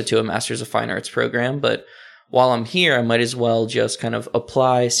accepted to a Master's of Fine Arts program. But while I'm here, I might as well just kind of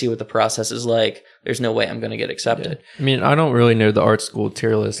apply, see what the process is like. There's no way I'm going to get accepted. Yeah. I mean, I don't really know the art school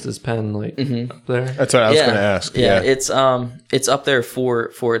tier list. Is Penn up there? That's what I was going to ask. Yeah, it's up there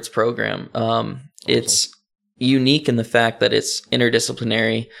for its program. It's unique in the fact that it's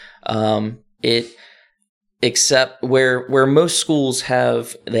interdisciplinary. Except where most schools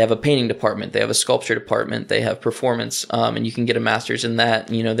they have a painting department, they have a sculpture department, they have performance, and you can get a master's in that.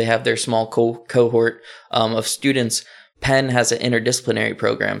 They have their small cohort of students. Penn has an interdisciplinary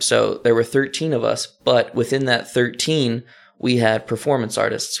program. So there were 13 of us, but within that 13, we had performance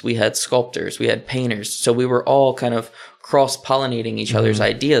artists, we had sculptors, we had painters. So we were all kind of cross-pollinating each other's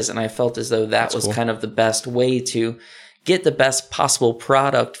ideas. And I felt as though that was cool. Kind of the best way to get the best possible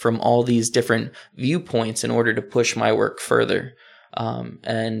product from all these different viewpoints in order to push my work further.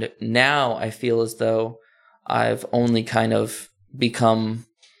 And now I feel as though I've only kind of become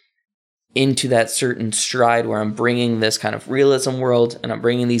into that certain stride where I'm bringing this kind of realism world and I'm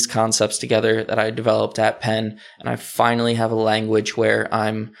bringing these concepts together that I developed at Penn. And I finally have a language where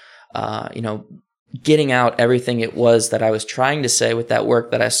I'm, getting out everything it was that I was trying to say with that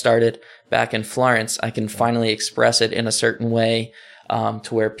work that I started back in Florence, I can finally express it in a certain way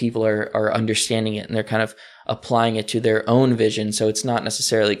to where people are understanding it and they're kind of applying it to their own vision. So it's not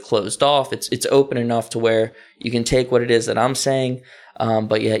necessarily closed off. It's open enough to where you can take what it is that I'm saying,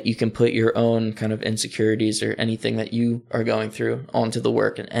 but yet you can put your own kind of insecurities or anything that you are going through onto the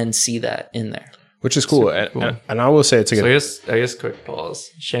work and see that in there. Which is cool. And I will say it's a good... So I guess quick pause.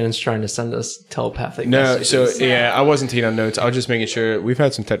 Shannon's trying to send us telepathic messages. So yeah, I wasn't taking on notes. I was just making sure. We've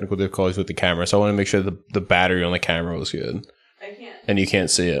had some technical difficulties with the camera, so I want to make sure the battery on the camera was good. I can't. And you can't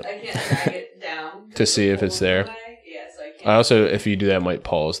see it. I can't drag it down. To see if it's there. Yeah, so I can't. I also, if you do that, might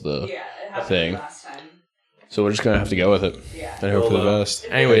pause the thing. Last time. So we're just going to have to go with it. Yeah. And hope for the best.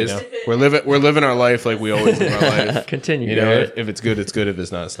 Anyways. We're living our life like we always live our life. Continue. You know, if it's good, it's good. If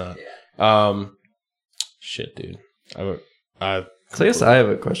it's not, it's not. Yeah. Shit, dude. Cleus, I have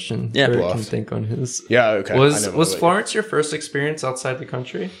a question. Yeah, Bert can think on his. Yeah, okay. Was Florence your first experience outside the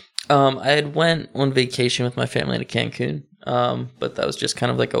country? I had went on vacation with my family to Cancun, but that was just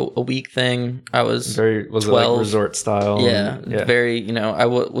kind of like a week thing. I was 12. It like resort style? Yeah, very.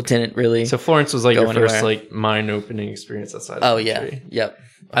 I didn't really. So Florence was like your anywhere. first like mind-opening experience outside the country. Yep.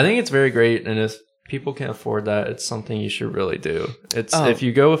 I think it's very great, and if people can afford that, it's something you should really do. If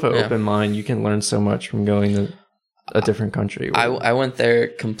you go with an open mind, you can learn so much from going to a different country. I went there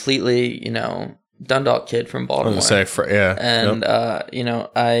completely, Dundalk kid from Baltimore. And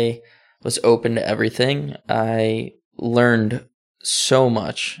I was open to everything. I learned so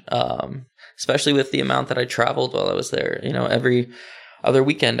much, especially with the amount that I traveled while I was there. Every other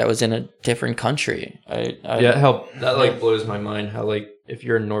weekend I was in a different country. That blows my mind how like if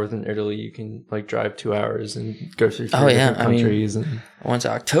you're in northern Italy, you can like drive 2 hours and go through different countries. I went to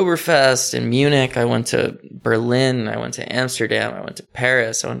Oktoberfest in Munich. I went to Berlin. I went to Amsterdam. I went to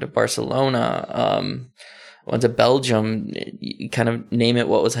Paris. I went to Barcelona. I went to Belgium. You kind of name it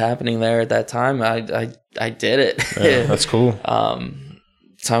what was happening there at that time. I did it. Yeah, that's cool. Time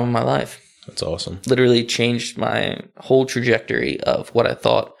of my life. That's awesome. Literally changed my whole trajectory of what I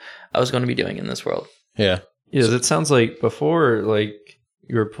thought I was going to be doing in this world. Yeah. Yeah, that sounds like before, like,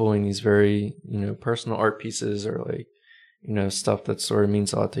 you were pulling these very, personal art pieces or, like, stuff that sort of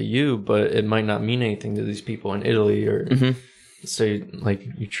means a lot to you, but it might not mean anything to these people in Italy or... Mm-hmm. So, like,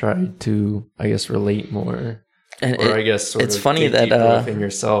 you tried to, I guess, relate more. It's funny that in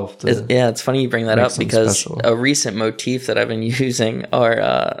yourself. It's funny you bring that up because special. A recent motif that I've been using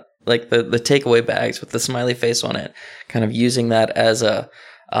are like the takeaway bags with the smiley face on it, kind of using that as a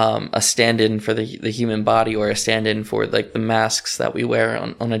stand-in for the human body or a stand-in for like the masks that we wear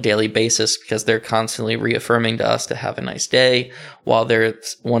on a daily basis because they're constantly reaffirming to us to have a nice day while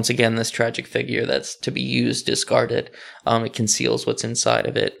there's once again this tragic figure that's to be used, discarded. It conceals what's inside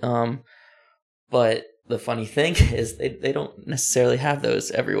of it. But the funny thing is they don't necessarily have those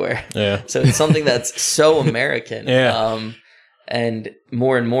everywhere. Yeah. So it's something that's so American. Yeah. And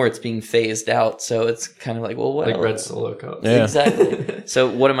more it's being phased out. So it's kind of like, well, what? Like red Solo cups. Yeah. Exactly. So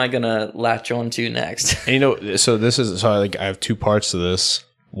what am I going to latch on to next? And I have two parts to this.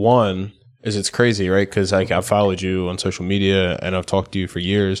 One is it's crazy, right? Because I followed you on social media and I've talked to you for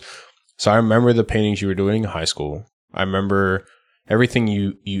years. So I remember the paintings you were doing in high school. I remember everything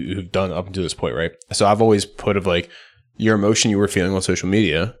you've done up until this point, right? So I've always put of like your emotion you were feeling on social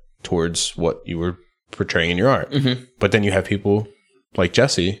media towards what you were portraying in your art. Mm-hmm. But then you have people like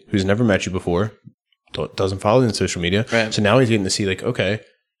Jesse, who's never met you before, doesn't follow you on social media. Right. So now he's getting to see like, okay,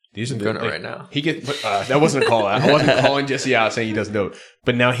 these are doing it right now. He gets that wasn't a call out. I wasn't calling Jesse out saying he doesn't know it.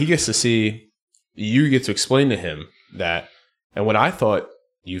 But now he gets to see, you get to explain to him that, and what I thought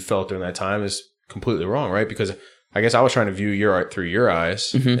you felt during that time is completely wrong, right? Because I guess I was trying to view your art through your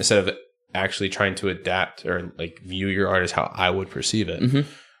eyes mm-hmm. instead of actually trying to adapt or like view your art as how I would perceive it. Mm-hmm.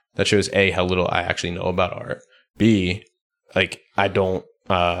 That shows A, how little I actually know about art. B, like I don't.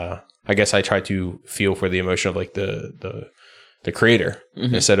 I guess I try to feel for the emotion of like the creator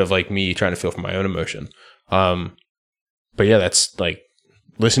mm-hmm. instead of like me trying to feel for my own emotion. But yeah, that's like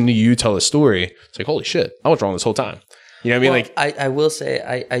listening to you tell a story. It's like holy shit, I was wrong this whole time. You know what I mean? Like I will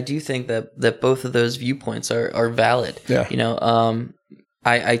say I do think that both of those viewpoints are valid. Yeah.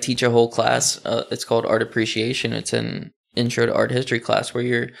 I teach a whole class. It's called Art Appreciation. It's an intro to art history class where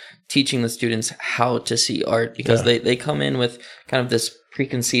you're teaching the students how to see art because they come in with kind of this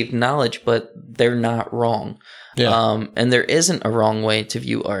preconceived knowledge, but they're not wrong. Yeah. And there isn't a wrong way to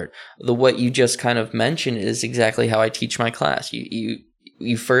view art. What you just kind of mentioned is exactly how I teach my class.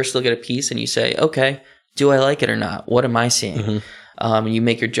 You first look at a piece and you say, okay, do I like it or not? What am I seeing? Mm-hmm. And you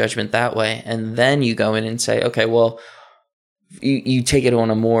make your judgment that way. And then you go in and say, okay, well, you take it on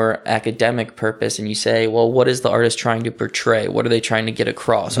a more academic purpose and you say, well, what is the artist trying to portray? What are they trying to get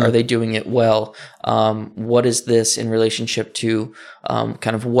across? Are they doing it well? What is this in relationship to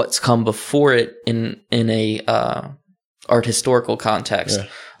kind of what's come before it in a art historical context?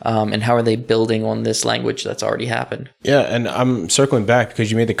 And how are they building on this language that's already happened? Yeah, and I'm circling back because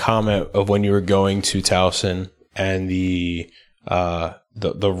you made the comment of when you were going to Towson and the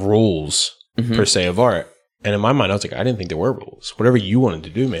rules per se of art. And in my mind, I was like, I didn't think there were rules. Whatever you wanted to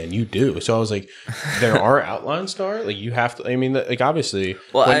do, man, you do. So I was like, there are outlines to art. Like you have to. I mean, like obviously.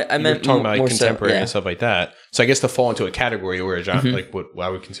 Well, I meant talking about like contemporary so, and stuff like that. So I guess to fall into a category or a genre, like what I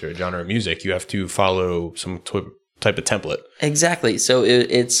would consider a genre of music, you have to follow some type of template. Exactly. So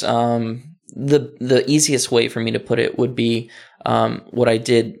it's the easiest way for me to put it would be what I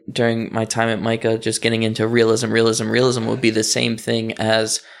did during my time at MICA, just getting into realism would be the same thing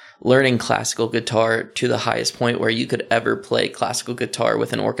as learning classical guitar to the highest point where you could ever play classical guitar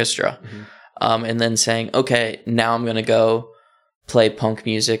with an orchestra. And then saying, okay, now I'm going to go play punk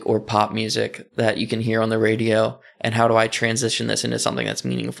music or pop music that you can hear on the radio. And how do I transition this into something that's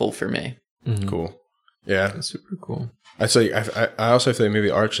meaningful for me? Cool. Yeah. That's super cool. I also feel like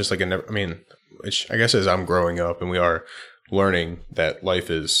maybe art's just like I guess as I'm growing up and we are learning that life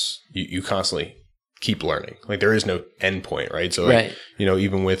is, you constantly keep learning. Like there is no end point, right? So like,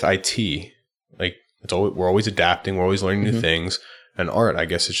 even with IT, like we're always adapting, we're always learning new things. And art, I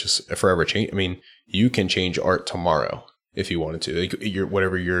guess it's just a forever change. I mean, you can change art tomorrow if you wanted to. Like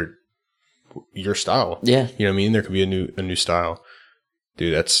your style. Yeah. You know what I mean? There could be a new style.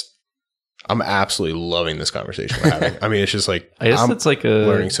 Dude, I'm absolutely loving this conversation we're having. I mean, it's just like I guess it's like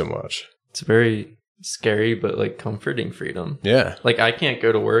learning so much. It's very scary but like comforting freedom. Yeah. Like I can't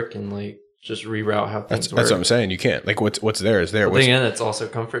go to work and like just reroute how things work. That's what I'm saying. You can't. Like what's there is there. But again, it's also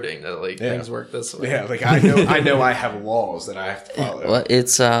comforting that like things work this way. Yeah, like I know I have laws that I have to follow. Well,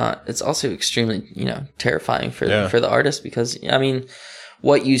 it's also extremely, terrifying for the artist because I mean,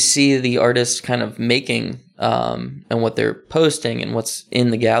 what you see the artist kind of making and what they're posting and what's in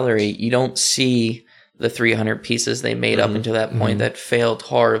the gallery, you don't see the 300 pieces they made up until that point that failed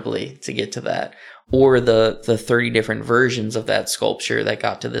horribly to get to that. Or the 30 different versions of that sculpture that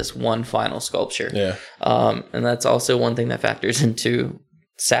got to this one final sculpture. Yeah. And that's also one thing that factors into,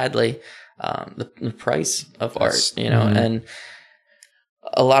 sadly, the price of art, and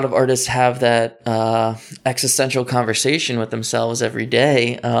a lot of artists have that existential conversation with themselves every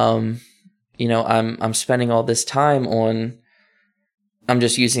day. I'm spending all this time on, I'm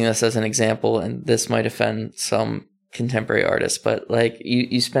just using this as an example, and this might offend some contemporary artists, but like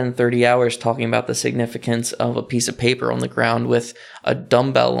you spend 30 hours talking about the significance of a piece of paper on the ground with a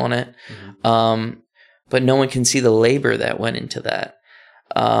dumbbell on it, but no one can see the labor that went into that.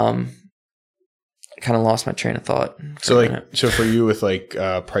 I kind of lost my train of thought. So for you with like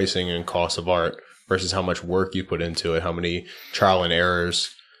pricing and cost of art versus how much work you put into it, how many trial and errors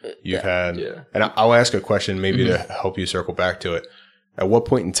you've had. Yeah. And I'll ask a question maybe to help you circle back to it. At what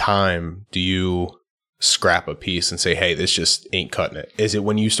point in time do you scrap a piece and say, hey, this just ain't cutting it? Is it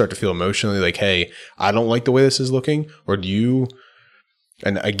when you start to feel emotionally like, hey, I don't like the way this is looking? Or do you,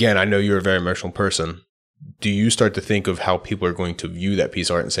 and again, I know you're a very emotional person, do you start to think of how people are going to view that piece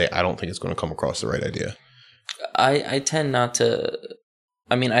of art and say, I don't think it's going to come across the right idea? I tend not to.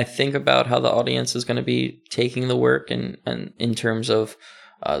 I mean, I think about how the audience is going to be taking the work and in terms of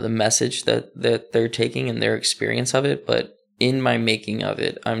the message that they're taking and their experience of it. But in my making of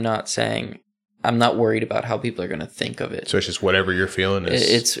it, I'm not worried about how people are going to think of it. So it's just whatever you're feeling.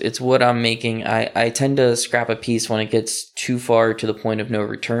 It's what I'm making. I tend to scrap a piece when it gets too far to the point of no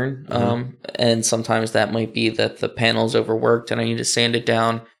return. And sometimes that might be that the panel's overworked and I need to sand it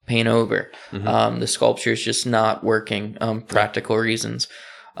down, paint over. The sculpture is just not working, practical reasons.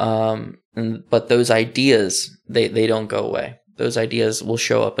 But those ideas, they don't go away. Those ideas will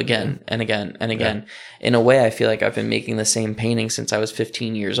show up again and again and again. Yeah. In a way, I feel like I've been making the same painting since I was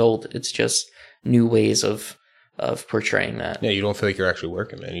 15 years old. It's just new ways of portraying that. Yeah, you don't feel like you're actually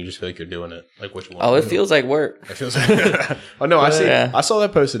working, man. You just feel like you're doing it like what you want. Oh, it feels like work. It feels like oh no, I saw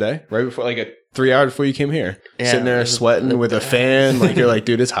that post today, right before, like 3 hours before you came here. Yeah, sitting there sweating with a fan, like you're like,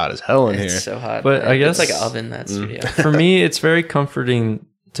 dude, it's hot as hell in here. It's so hot. But I guess it's like an oven, that studio. For me, it's very comforting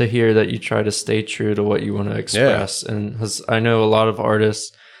to hear that you try to stay true to what you want to express. Yeah. And I know a lot of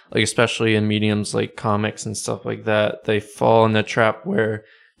artists, like especially in mediums like comics and stuff like that, they fall in the trap where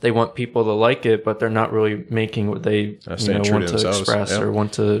they want people to like it, but they're not really making what they want to express or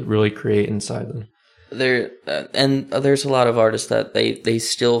want to really create inside them. there's a lot of artists that they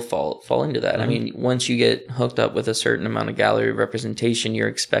still fall into that. Mm-hmm. I mean, once you get hooked up with a certain amount of gallery representation, you're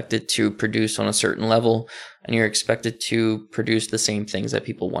expected to produce on a certain level, and you're expected to produce the same things that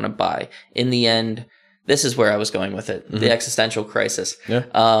people want to buy. In the end, this is where I was going with it, the existential crisis. Yeah.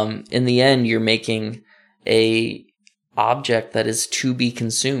 In the end, you're making a object that is to be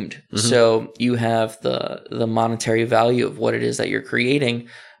consumed. So you have the monetary value of what it is that you're creating,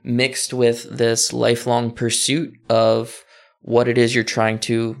 mixed with this lifelong pursuit of what it is you're trying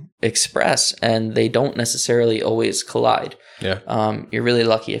to express, and they don't necessarily always collide. Yeah. You're really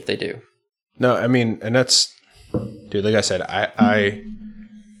lucky if they do. No, I mean, and that's, dude, like I said, I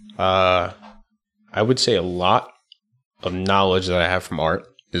would say a lot of knowledge that I have from art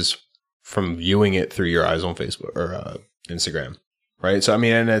is from viewing it through your eyes on Facebook or Instagram, right? So, I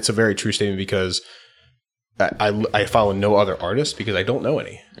mean, and it's a very true statement because I follow no other artists because I don't know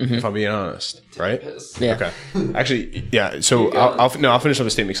any, if I'm being honest, right? Yeah. Okay. Actually, yeah. So I'll finish up a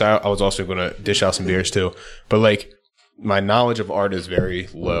statement because I was also going to dish out some beers too. But like, my knowledge of art is very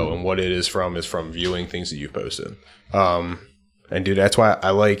low, and what it is from viewing things that you've posted. And dude, that's why I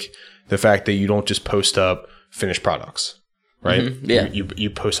like the fact that you don't just post up finished products, right? Yeah. You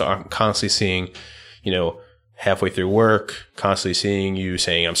post. I'm constantly seeing, halfway through work, constantly seeing you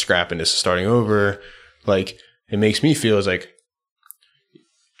saying, "I'm scrapping this, starting over." Like, it makes me feel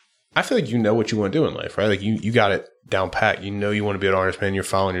I feel like you know what you want to do in life, right? Like you got it down pat. You know you want to be an artist, man. You're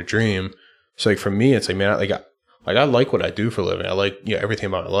following your dream. So like for me, it's like, man, I like what I do for a living. I like everything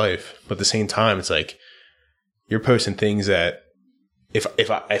about my life. But at the same time, it's like you're posting things that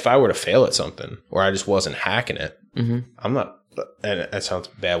if I were to fail at something or I just wasn't hacking it, I'm not. And that sounds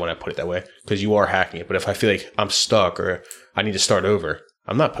bad when I put it that way because you are hacking it. But if I feel like I'm stuck or I need to start over,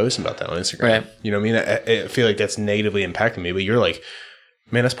 I'm not posting about that on Instagram. Right. You know what I mean? I feel like that's negatively impacting me. But you're like,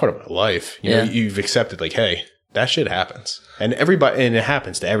 man, that's part of my life. You know, you've accepted like, hey, that shit happens, and it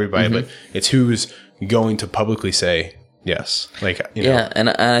happens to everybody. But it's who's going to publicly say yes. Like, and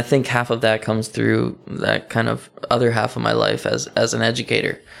I think half of that comes through that kind of other half of my life as an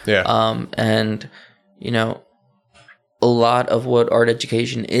educator. Yeah. And a lot of what art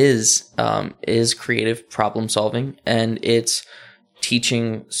education is creative problem solving, and it's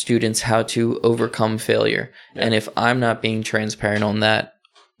teaching students how to overcome failure. Yeah. And if I'm not being transparent on that,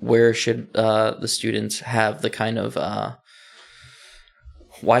 where should the students have the kind of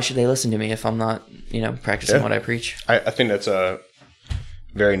why should they listen to me if I'm not practicing what I preach? I think that's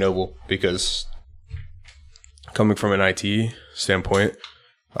very noble, because coming from an IT standpoint,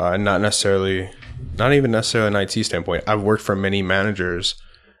 not even necessarily an IT standpoint, I've worked for many managers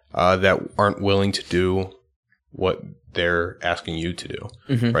that aren't willing to do what they're asking you to do,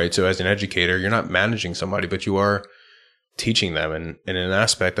 right? So as an educator, you're not managing somebody, but you are teaching them. And in an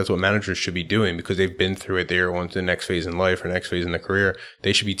aspect, that's what managers should be doing, because they've been through it. They're on to the next phase in life or next phase in their career.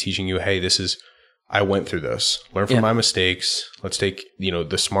 They should be teaching you, hey, I went through this. Learn from my mistakes. Let's take,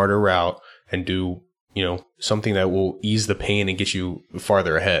 the smarter route and do, something that will ease the pain and get you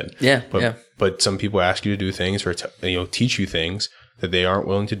farther ahead. But some people ask you to do things or, teach you things that they aren't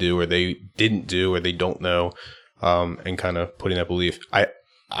willing to do, or they didn't do, or they don't know. And kind of putting that belief. I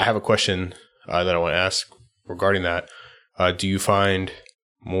have a question that I want to ask regarding that. Do you find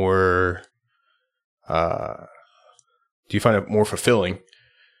it more fulfilling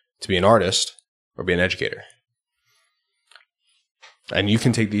to be an artist or be an educator? And you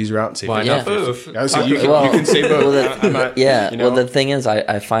can take these route and say, why not both? You can say both. Well, the thing is,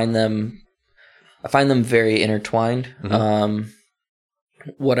 I find them very intertwined.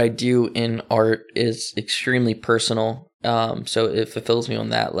 What I do in art is extremely personal, so it fulfills me on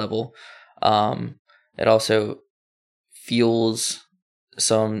that level. It also fuels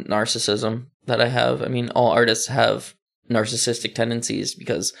some narcissism that I have. I mean, all artists have narcissistic tendencies,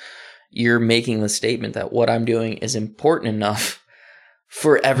 because you're making the statement that what I'm doing is important enough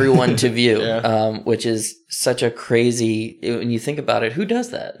for everyone to view, which is such a crazy, when you think about it, who does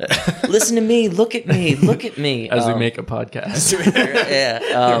that? Listen to me, look at me, look at me. As we make a podcast.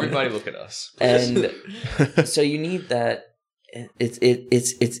 Everybody look at us. And so you need that.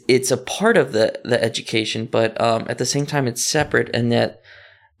 It's a part of the education, but at the same time it's separate, and that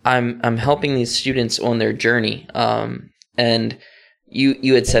I'm helping these students on their journey. And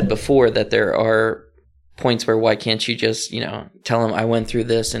you had said before that there are points where why can't you just tell them I went through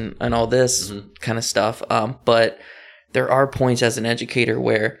this and all this kind of stuff. But there are points as an educator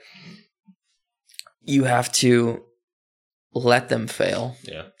where you have to let them fail.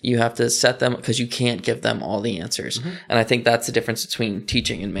 Yeah. You have to set them, because you can't give them all the answers. And I think that's the difference between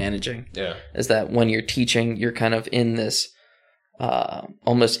teaching and managing. Yeah. Is that when you're teaching, you're kind of in this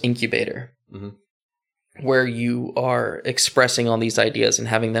almost incubator. where you are expressing all these ideas and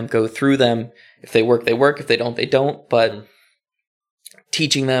having them go through them. If they work, they work. If they don't, they don't. But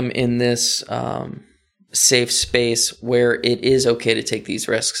teaching them in this safe space where it is okay to take these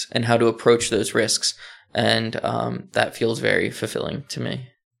risks and how to approach those risks. And that feels very fulfilling to me.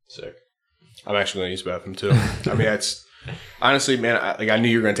 Sick. I'm actually going to use both of them too. I mean, that's honestly, man, I knew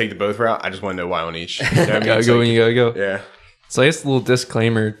you were going to take the both route. I just want to know why on each. You know what I mean? Gotta go when you gotta go. Yeah. So I guess a little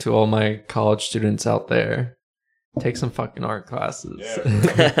disclaimer to all my college students out there: take some fucking art classes.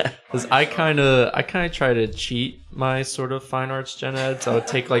 Because I kind of try to cheat my sort of fine arts gen ed. So I would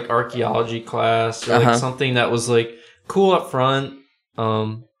take like archaeology class or like something that was like cool up front.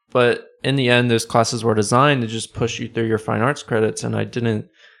 But in the end, those classes were designed to just push you through your fine arts credits, and I didn't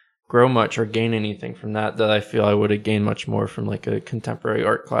grow much or gain anything from that I feel I would have gained much more from like a contemporary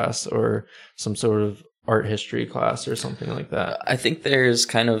art class or some sort of art history class or something like that. I think there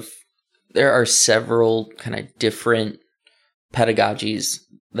are several kind of different pedagogies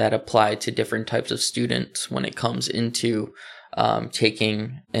that apply to different types of students when it comes into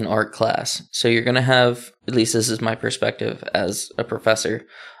taking an art class. So you're going to have, at least this is my perspective as a professor,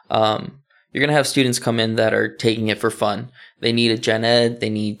 you're going to have students come in that are taking it for fun. They need a gen ed. They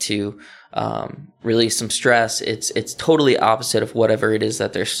need to release some stress. It's totally opposite of whatever it is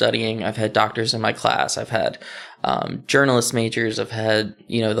that they're studying. I've had doctors in my class. I've had journalist majors. I've had,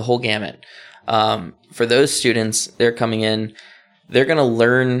 the whole gamut. For those students, they're coming in. They're going to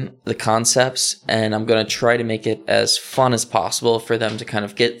learn the concepts, and I'm going to try to make it as fun as possible for them to kind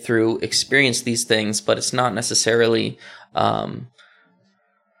of get through, experience these things, but it's not necessarily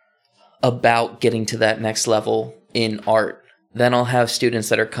about getting to that next level in art. Then I'll have students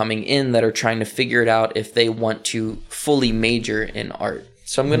that are coming in that are trying to figure it out if they want to fully major in art.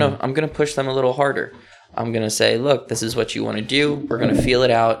 So I'm gonna push them a little harder. I'm gonna say, look, this is what you want to do. We're gonna feel it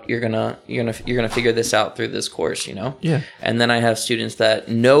out. You're gonna figure this out through this course, Yeah. And then I have students that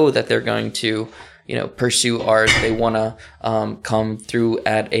know that they're going to, pursue art. They want to come through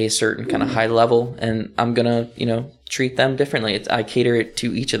at a certain kind of high level, and I'm gonna, treat them differently. I cater it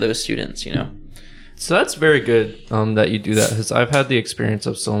to each of those students, So that's very good that you do that, because I've had the experience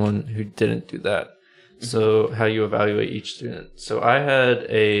of someone who didn't do that. So how you evaluate each student. So I had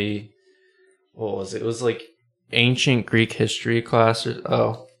what was it? It was like ancient Greek history class.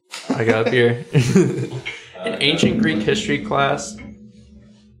 I got up here. An ancient Greek history class.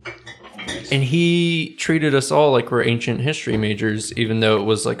 And he treated us all like we're ancient history majors, even though it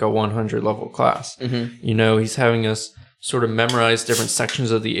was like a 100 level class. Mm-hmm. He's having us sort of memorize different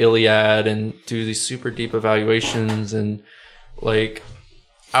sections of the Iliad and do these super deep evaluations. And like,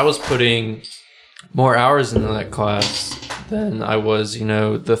 I was putting more hours into that class than I was,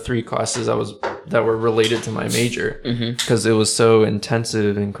 the 3 classes that were related to my major, because it was so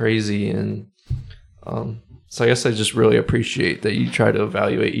intensive and crazy. And so I guess I just really appreciate that you try to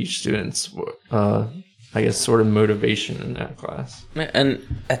evaluate each student's, sort of motivation in that class. And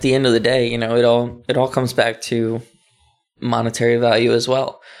at the end of the day, it all comes back to monetary value as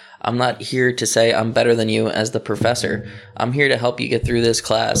well. I'm not here to say I'm better than you as the professor. I'm here to help you get through this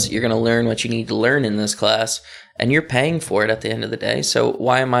class. You're going to learn what you need to learn in this class, and you're paying for it at the end of the day. So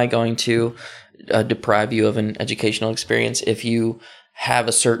why am I going to deprive you of an educational experience if you have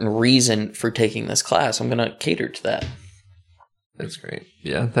a certain reason for taking this class? I'm going to cater to that. That's great.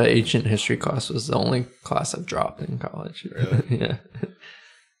 Yeah, that ancient history class was the only class I've dropped in college. Really? Yeah.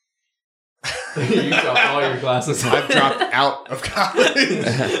 You dropped all your classes. I've dropped out of college.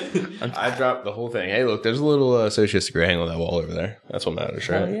 I dropped the whole thing. Hey, look, there's a little associate's degree hanging on that wall over there. That's what matters,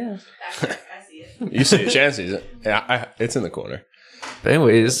 right? Oh, yeah. I see it. You see it. Shannon sees it. Yeah, it's in the corner. But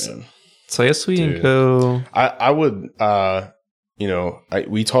anyways, so I guess we can go. I would,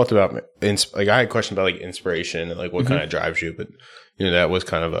 we talked about, I had a question about like inspiration and like what kind of drives you, but that was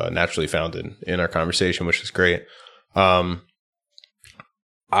kind of naturally founded in our conversation, which is great.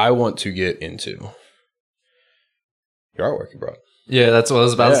 I want to get into your artwork you brought. Yeah, that's what I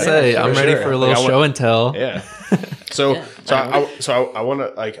was about to say. I'm ready for a little show and tell. Yeah. I want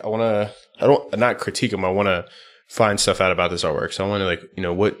to, I don't, not critique them. I want to find stuff out about this artwork. So I want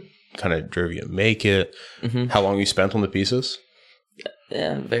to what kind of drove you to make it? How long you spent on the pieces?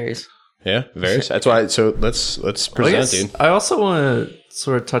 Yeah, it varies. Yeah, it varies. That's why. So let's present, dude. I also want to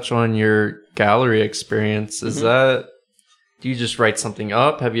sort of touch on your gallery experience. Is that, do you just write something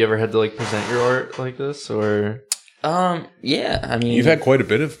up? Have you ever had to like present your art like this, or? Yeah, I mean, you've had quite a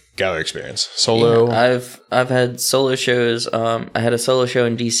bit of gallery experience. Solo. Yeah, I've had solo shows. I had a solo show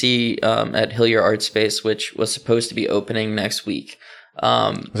in DC at Hillier Art Space, which was supposed to be opening next week.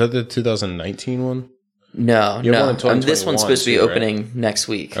 Was that the 2019 one? No. This one's supposed to be opening next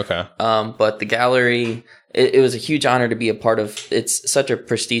week. Okay. But the gallery, it was a huge honor to be a part of. It's such a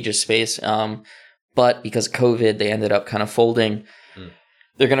prestigious space. But because of COVID, they ended up kind of folding.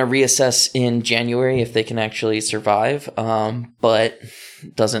 They're going to reassess in January if they can actually survive. But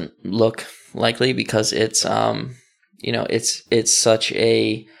doesn't look likely because it's, it's such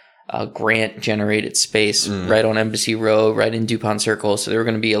a grant generated space right on Embassy Road, right in DuPont Circle. So there are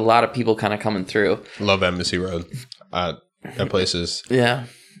going to be a lot of people kind of coming through. Love Embassy Road. That place is. Yeah.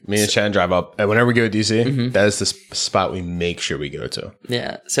 Me and Shannon drive up, and whenever we go to DC, that is the spot we make sure we go to.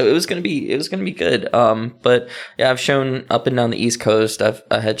 Yeah, so it was gonna be good. But yeah, I've shown up and down the East Coast.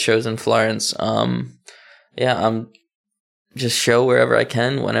 I had shows in Florence. I'm just show wherever I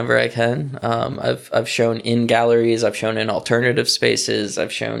can, whenever I can. I've shown in galleries. I've shown in alternative spaces.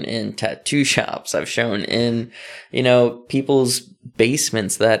 I've shown in tattoo shops. I've shown in people's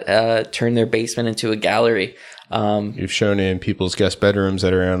basements that turn their basement into a gallery. You've shown in people's guest bedrooms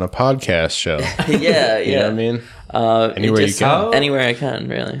that are on a podcast show. Yeah. You know what I mean? Anywhere you can. Anywhere I can,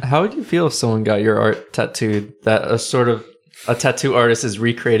 really. How would you feel if someone got your art tattooed, that a tattoo artist is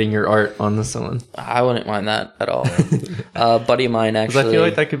recreating your art on someone? I wouldn't mind that at all. A buddy of mine actually... I feel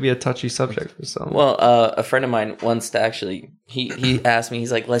like that could be a touchy subject for someone. Well, a friend of mine wants to actually... He asked me,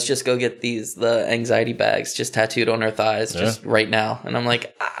 he's like, let's just go get the anxiety bags just tattooed on our thighs just right now. And I'm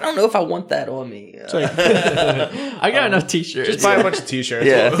like, I don't know if I want that on me. I got enough t-shirts. Just buy a bunch of t-shirts.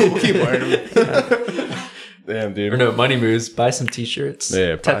 Yeah. We'll keep wearing them. Damn, dude. Or no, money moves. Buy some t-shirts.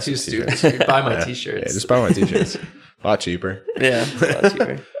 Yeah, tattoo students. Buy my t-shirts. Yeah, just buy my t-shirts. A lot cheaper. Yeah, a lot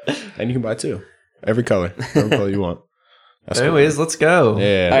cheaper. And you can buy two. Every color. Whatever color you want. Anyways, let's go.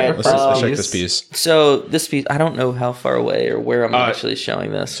 Yeah. Right, let's check this piece. So this piece, I don't know how far away or where I'm actually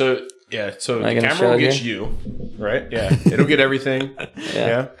showing this. So the camera will get you, right? Yeah. It'll get everything.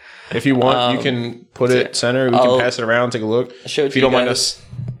 Yeah. If you want, you can put it center. We can pass it around, take a look. If you don't mind us.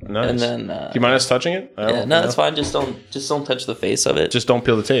 Nice. And then, do you mind us touching it? No, that's fine. Just don't touch the face of it. Just don't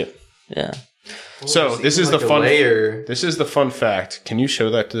peel the tape. Yeah. So this is the fun layer. This is the fun fact. Can you show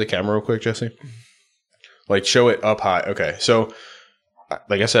that to the camera real quick, Jesse? Like show it up high. Okay. So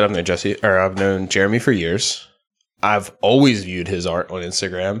like I said, I've known Jeremy for years. I've always viewed his art on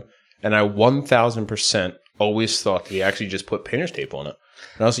Instagram, and I 1000% always thought that he actually just put painter's tape on it.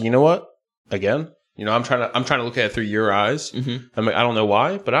 And I was like, you know what? Again, I'm trying to look at it through your eyes. Mm-hmm. I'm like, I don't know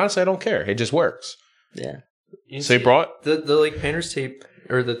why, but honestly, I don't care. It just works. Yeah. So he brought the like painter's tape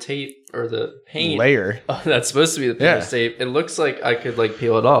or the tape or the paint layer. Oh, that's supposed to be the painter's tape. It looks like I could like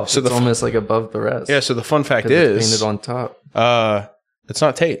peel it off. So it's almost like above the rest. Yeah. So the fun fact is, it's painted on top. It's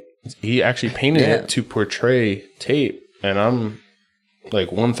not tape. He actually painted it to portray tape, and I'm like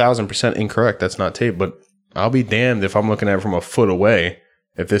 1000% incorrect. That's not tape, but I'll be damned if I'm looking at it from a foot away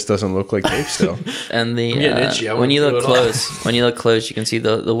if this doesn't look like tape still. And when you look close, you can see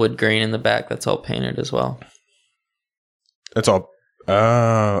the wood grain in the back. That's all painted as well. That's all.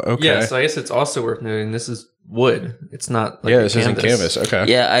 Okay. Yeah, so I guess it's also worth noting this is wood. It's not like this isn't canvas. Okay.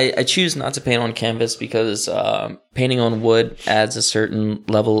 Yeah, I choose not to paint on canvas because painting on wood adds a certain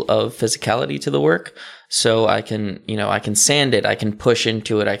level of physicality to the work. So I can sand it, I can push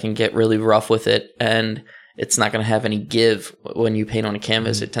into it, I can get really rough with it, and it's not going to have any give when you paint on a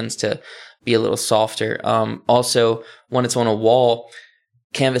canvas. Mm-hmm. It tends to be a little softer. Also, when it's on a wall,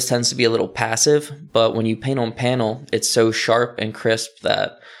 canvas tends to be a little passive, but when you paint on panel, it's so sharp and crisp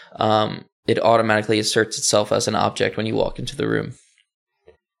that it automatically asserts itself as an object when you walk into the room.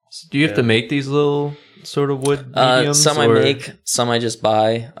 So do you have to make these little sort of wood mediums? Some I make, some I just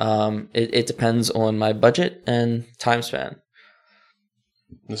buy. It depends on my budget and time span.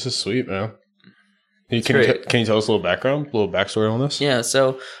 This is sweet, man. Can you tell us a little backstory on this? Yeah,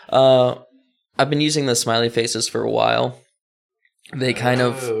 so I've been using the smiley faces for a while. They kind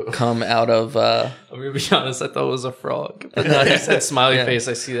of come out of... I'm going to be honest, I thought it was a frog. But now you said smiley face,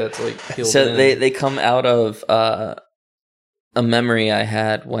 I see that's like peeled so in. They come out of a memory I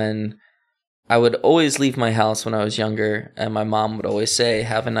had when I would always leave my house when I was younger, and my mom would always say,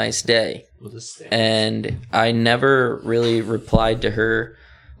 "Have a nice day." And I never really replied to her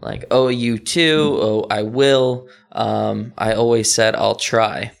like, "Oh, you too," "Oh, I will." I always said, "I'll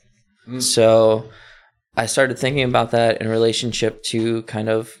try." So I started thinking about that in relationship to kind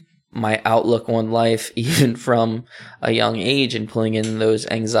of my outlook on life, even from a young age, and pulling in those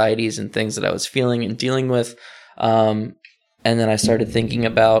anxieties and things that I was feeling and dealing with. And then I started thinking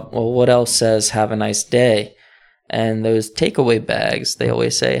about, well, what else says "have a nice day"? And those takeaway bags, they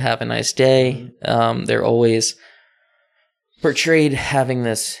always say "have a nice day." They're always portrayed having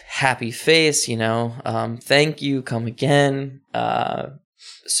this happy face, "Thank you, come again."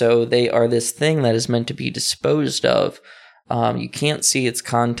 So they are this thing that is meant to be disposed of. You can't see its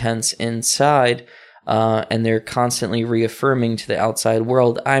contents inside, and they're constantly reaffirming to the outside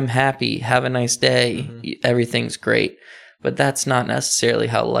world, I'm happy, have a nice day, everything's great. But that's not necessarily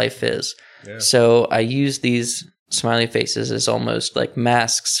how life is. Yeah. So I use these smiley faces as almost like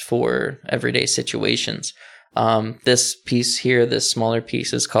masks for everyday situations. This piece here, this smaller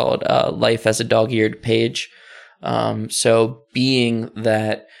piece, is called Life as a Dog-Eared Page. So being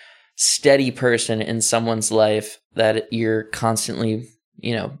that steady person in someone's life that you're constantly,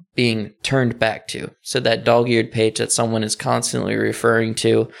 being turned back to. So that dog-eared page that someone is constantly referring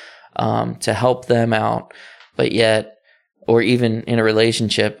to help them out, but yet, or even in a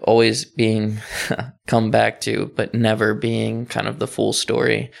relationship, always being come back to, but never being kind of the full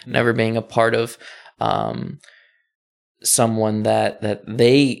story, never being a part of someone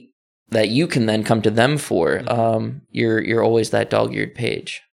that you can then come to them for. You're always that dog-eared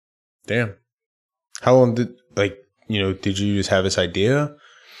page. Damn. How long did you just have this idea?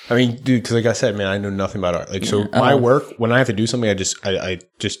 I mean, dude, because like I said, man, I know nothing about art. Like, so my work, when I have to do something, I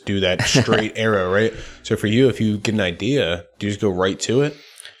just do that straight arrow, right? So for you, if you get an idea, do you just go right to it?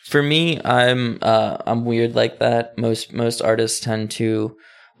 For me, I'm weird like that. Most artists tend to,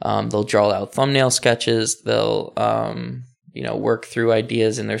 they'll draw out thumbnail sketches. They'll, work through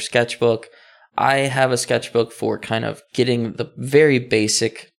ideas in their sketchbook. I have a sketchbook for kind of getting the very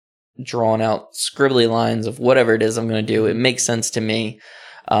basic drawn out scribbly lines of whatever it is I'm going to do. It makes sense to me.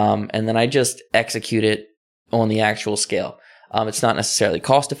 And then I just execute it on the actual scale. It's not necessarily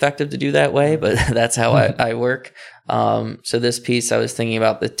cost effective to do that way, but that's how I work. So this piece, I was thinking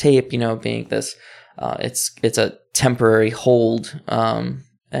about the tape, being this, it's a temporary hold, and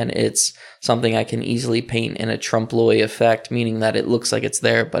it's something I can easily paint in a trompe-l'oeil effect, meaning that it looks like it's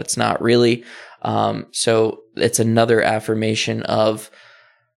there, but it's not really. So it's another affirmation of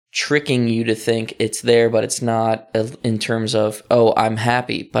tricking you to think it's there, but it's not, in terms of, oh, I'm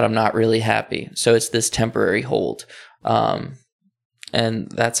happy, but I'm not really happy. So it's this temporary hold.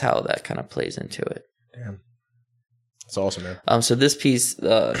 And that's how that kind of plays into it. Damn. That's awesome, man. So this piece,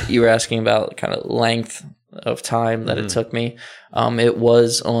 you were asking about kind of length of time that it took me. It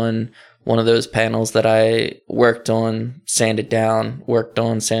was on one of those panels that I worked on, sanded down,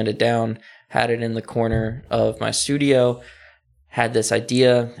 had it in the corner of my studio, had this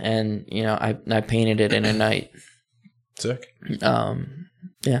idea, and I painted it in a night. Sick.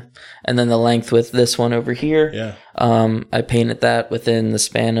 Yeah. And then the length with this one over here. Yeah. I painted that within the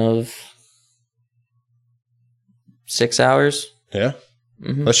span of 6 hours. Yeah.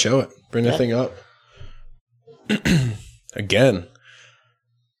 Mm-hmm. Let's show it. Bring the thing up. Again,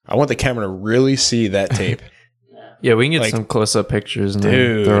 I want the camera to really see that tape. Yeah, we can get some close-up pictures and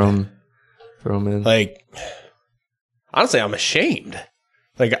then throw them in. Honestly, I'm ashamed.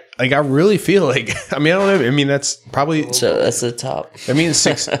 Like I really feel like, I mean, I don't know. I mean, that's probably... So that's the top. I mean,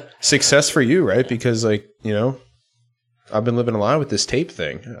 success for you, right? Because I've been living a lot with this tape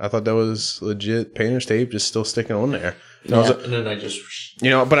thing. I thought that was legit painter's tape, just still sticking on there. And and then I just...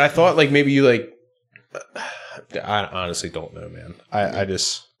 but I thought maybe you I honestly don't know, man. I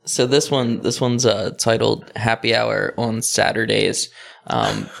just... So this one's titled Happy Hour on Saturdays.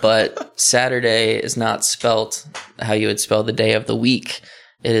 But Saturday is not spelt how you would spell the day of the week.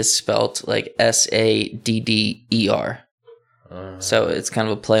 It is spelt like Sadder. So it's kind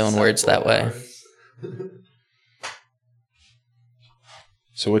of a play on words that way.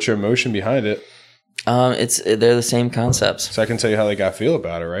 So what's your emotion behind it? They're the same concepts. So I can tell you how I feel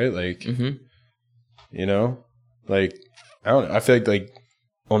about it, right? I don't know. I feel like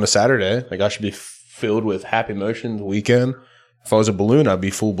on a Saturday, I should be filled with happy emotions. Weekend. If I was a balloon, I'd be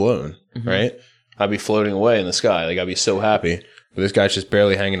full blown, right? I'd be floating away in the sky. I'd be so happy. But this guy's just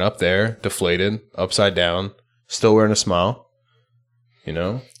barely hanging up there, deflated, upside down, still wearing a smile,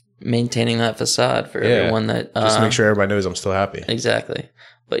 Maintaining that facade for everyone that... just make sure everybody knows I'm still happy. Exactly.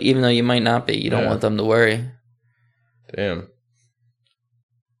 But even though you might not be, you don't want them to worry. Damn.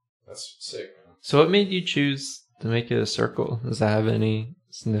 That's sick, man. So what made you choose to make it a circle? Does that have any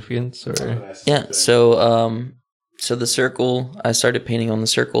significance? Or? Yeah, so the circle, I started painting on the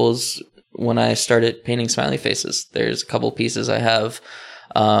circles when I started painting smiley faces. There's a couple pieces I have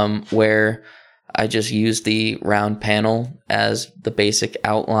where I just use the round panel as the basic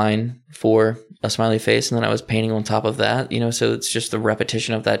outline for a smiley face, and then I was painting on top of that, so it's just the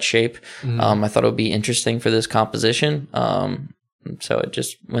repetition of that shape. I thought it would be interesting for this composition, so I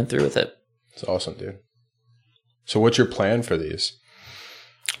just went through with it. It's awesome, dude. So what's your plan for these?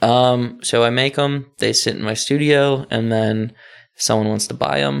 So I make them, they sit in my studio, and then If someone wants to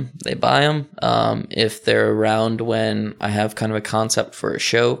buy them, they buy them. If they're around when I have kind of a concept for a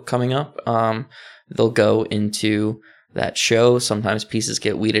show coming up, they'll go into that show. Sometimes pieces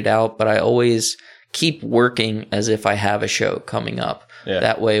get weeded out, but I always keep working as if I have a show coming up. Yeah.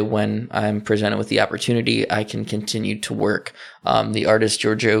 That way, when I'm presented with the opportunity, I can continue to work. The artist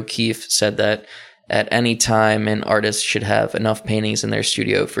Georgia O'Keeffe said that at any time, an artist should have enough paintings in their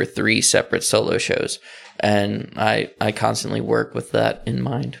studio for 3 separate solo shows. And I constantly work with that in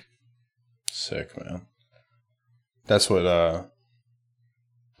mind. Sick, man. That's what,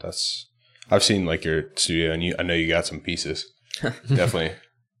 I've seen like your studio, and I know you got some pieces. Definitely.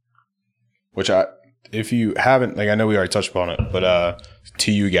 Which if you haven't, like, I know we already touched upon it, but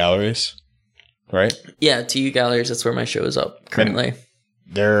TU Galleries, right? Yeah, TU Galleries, that's where my show is up currently.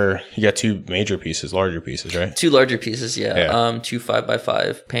 And you got 2 major pieces, larger pieces, right? 2 larger pieces, yeah. 2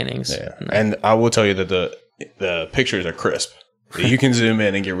 5x5 paintings. Yeah. And I will tell you that the pictures are crisp. You can zoom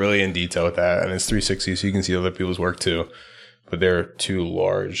in and get really in detail with that, and it's 360, so you can see other people's work too. But they're 2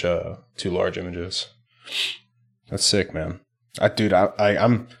 large images. That's sick, man.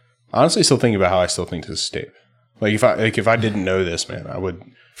 I'm honestly still thinking about how I still think this is tape. Like if I didn't know this, man, I would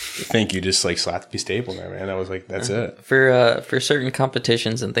think you just like slapped a piece of tape on there, man. I was like, that's it. For certain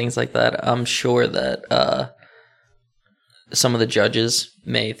competitions and things like that, I'm sure that some of the judges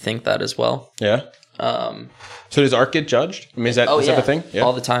may think that as well. Yeah. So does art get judged? I mean, is that a thing? Yeah.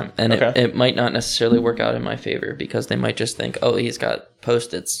 All the time. And it might not necessarily work out in my favor because they might just think, oh, he's got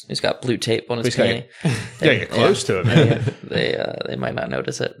Post-its. He's got blue tape on his painting. Get close to it, man. They might not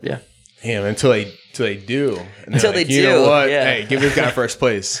notice it. Yeah. Damn, until they do. Until they do. You know what? Yeah. Hey, give this guy first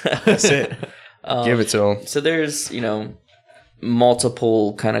place. That's it. Give it to him. So there's,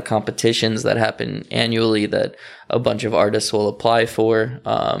 multiple kind of competitions that happen annually that a bunch of artists will apply for.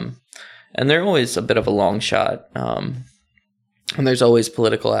 And they're always a bit of a long shot. And there's always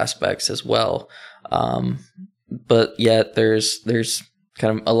political aspects as well. But yet there's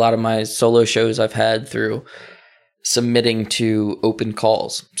kind of a lot of my solo shows I've had through submitting to open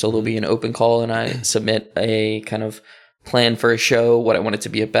calls. So there'll be an open call and I submit a kind of plan for a show, what I want it to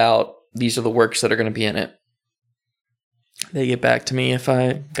be about. These are the works that are going to be in it. They get back to me if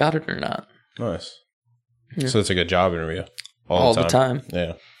I got it or not. Nice. Yeah. So it's like a job interview all the time.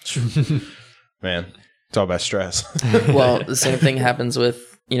 Yeah. Man, it's all about stress. Well, the same thing happens with,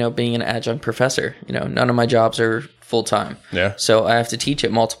 being an adjunct professor. None of my jobs are full time. Yeah. So I have to teach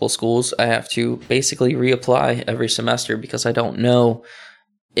at multiple schools. I have to basically reapply every semester because I don't know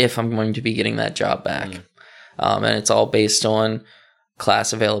if I'm going to be getting that job back. And it's all based on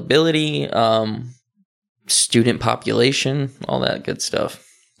class availability, student population, all that good stuff.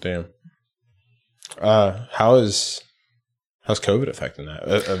 Damn. How's COVID affecting that?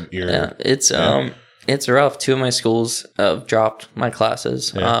 It's rough. 2 of my schools have dropped my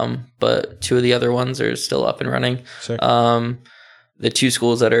classes, but 2 of the other ones are still up and running. Sick. The 2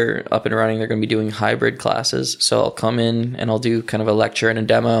 schools that are up and running, they're going to be doing hybrid classes. So I'll come in and I'll do kind of a lecture and a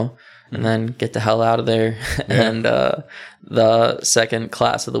demo and then get the hell out of there. Yeah. And the second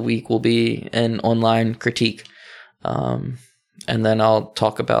class of the week will be an online critique. And then I'll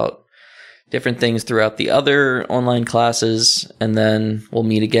talk about different things throughout the other online classes, and then we'll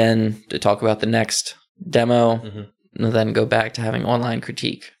meet again to talk about the next demo, and then go back to having online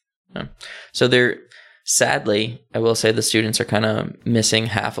critique. So sadly, I will say the students are kind of missing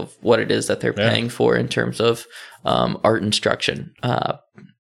half of what it is that they're paying for in terms of art instruction.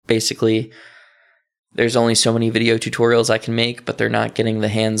 Basically, there's only so many video tutorials I can make, but they're not getting the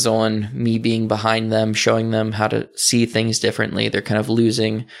hands-on, me being behind them, showing them how to see things differently. They're kind of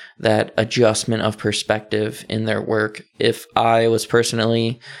losing that adjustment of perspective in their work. If I was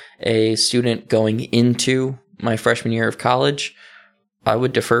personally a student going into my freshman year of college, I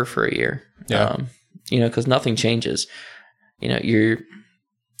would defer for a year. Yeah. Because nothing changes. You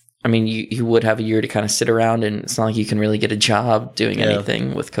would have a year to kind of sit around, and it's not like you can really get a job doing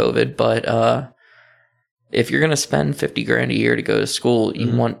anything with COVID, but if you're going to spend $50,000 a year to go to school,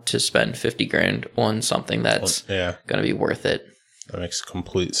 you want to spend $50,000 on something that's going to be worth it. That makes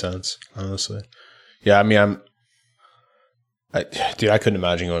complete sense, honestly. Yeah, I mean, I couldn't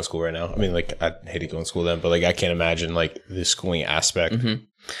imagine going to school right now. I mean, like, I hated going to school then, but like, I can't imagine like the schooling aspect.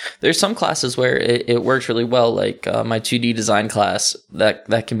 There's some classes where it works really well, like my 2D design class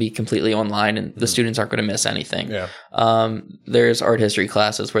that can be completely online, and the students aren't going to miss anything. Yeah. There's art history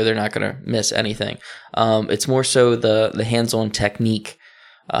classes where they're not going to miss anything. It's more so the hands-on technique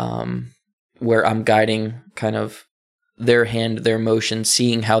where I'm guiding kind of their hand, their motion,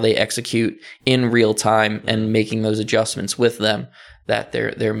 seeing how they execute in real time and making those adjustments with them that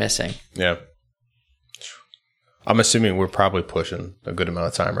they're missing. Yeah. I'm assuming we're probably pushing a good amount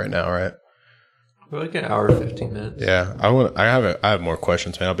of time right now, right? We're like an hour, 15 minutes. Yeah, I have more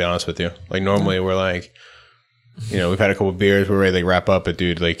questions, man. I'll be honest with you. Like normally we're like, you know, we've had a couple of beers, we're ready to wrap up, but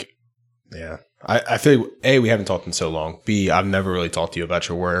dude, like, yeah, I feel like A, we haven't talked in so long. B, I've never really talked to you about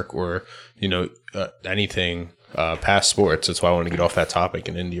your work or, you know, anything past sports. That's why I wanted to get off that topic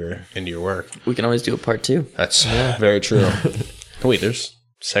and into your work. We can always do a part 2. That's very true. Wait, there's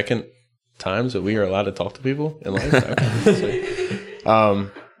second times that we are allowed to talk to people in life. Okay.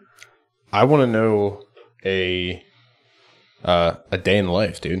 I want to know a day in the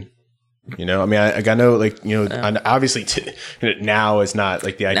life, dude. You know, I mean, I know, like, you know, obviously now is not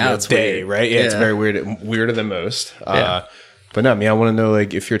like the ideal day, right? Yeah, it's very weird, weirder than most. But no, I mean, I want to know,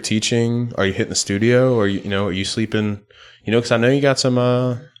 like, if you're teaching, are you hitting the studio, or you know, are you sleeping? You know, because I know you got some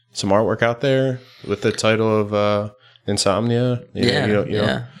artwork out there with the title of Insomnia. You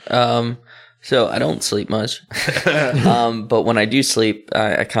know. So I don't sleep much, but when I do sleep,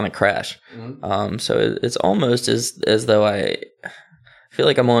 I kind of crash. Mm-hmm. So it's almost as though I feel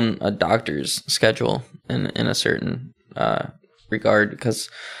like I'm on a doctor's schedule in a certain regard, because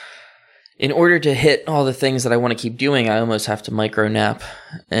in order to hit all the things that I want to keep doing, I almost have to micro nap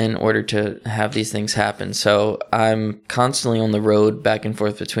in order to have these things happen. So I'm constantly on the road back and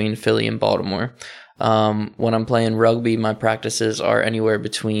forth between Philly and Baltimore. When I'm playing rugby, my practices are anywhere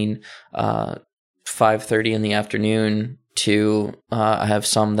between 5:30 in the afternoon to I have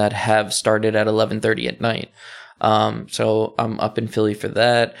some that have started at 11:30 at night. So I'm up in Philly for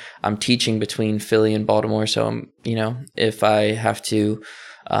that. I'm teaching between Philly and Baltimore. So I'm, you know, if I have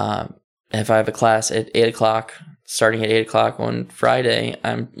a class at 8 o'clock, starting at 8 o'clock on Friday,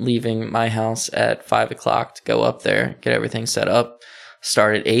 I'm leaving my house at 5 o'clock to go up there, get everything set up,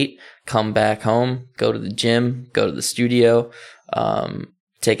 start at 8, come back home, go to the gym, go to the studio,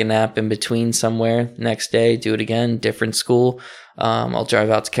 take a nap in between somewhere, next day, do it again, different school. I'll drive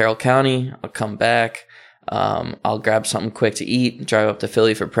out to Carroll County, I'll come back, I'll grab something quick to eat, drive up to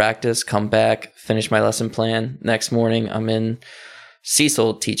Philly for practice, come back, finish my lesson plan. Next morning, I'm in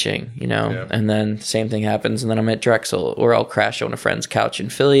Cecil teaching, you know, and then same thing happens, and then I'm at Drexel, or I'll crash on a friend's couch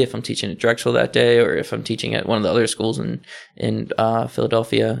in Philly if I'm teaching at Drexel that day, or if I'm teaching at one of the other schools in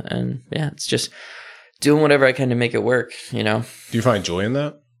Philadelphia. And yeah, it's just doing whatever I can to make it work, you know. Do you find joy in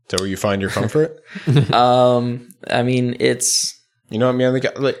that? Is that where you find your comfort? I mean, it's, you know what I mean?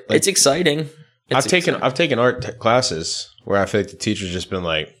 Like it's exciting. I've taken art classes where I feel like the teacher's just been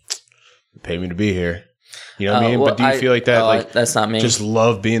like, pay me to be here. You know what I mean? But do you feel like that? Like, that's not me. Just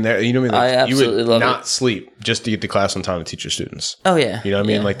love being there. You know what I mean? Like, I absolutely you would love not sleep just to get to class on time to teach your students. Oh yeah. You know what I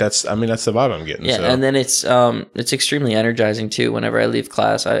mean? Like that's the vibe I'm getting. Yeah, so. And then it's extremely energizing too. Whenever I leave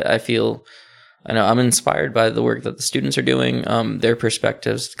class, I feel, I know I'm inspired by the work that the students are doing, their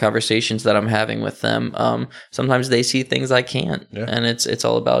perspectives, the conversations that I'm having with them. Sometimes they see things I can't, and it's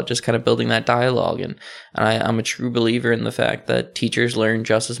all about just kind of building that dialogue. And I'm a true believer in the fact that teachers learn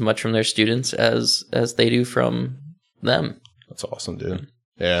just as much from their students as they do from them. That's awesome, dude.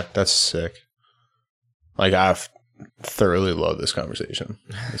 Yeah, that's sick. Like, I've thoroughly loved this conversation.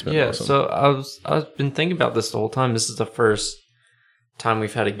 It's been awesome. So I've been thinking about this the whole time. This is the first time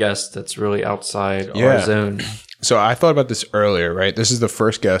we've had a guest that's really outside our zone. So I thought about this earlier, right? This is the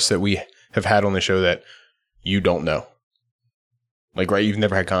first guest that we have had on the show that you don't know. Like, right, you've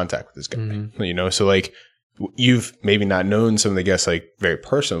never had contact with this guy, you know? So, like, you've maybe not known some of the guests, like, very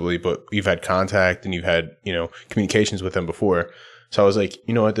personally, but you've had contact and you've had, you know, communications with them before. So I was like,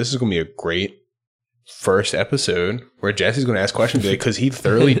 you know what? This is going to be a great first episode where Jesse's going to ask questions because he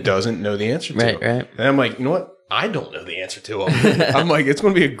thoroughly doesn't know the answer to them. Right. And I'm like, you know what? I don't know the answer to them. I'm like, it's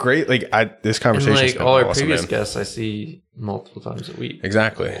going to be a great, like, this conversation. And like all our previous guests, I see multiple times a week.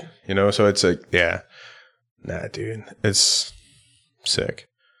 Exactly. You know, so it's like, yeah, nah, dude, it's sick.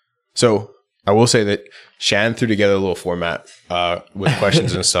 So I will say that Shan threw together a little format with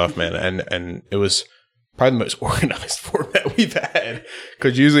questions and stuff, man, and it was probably the most organized format we've had,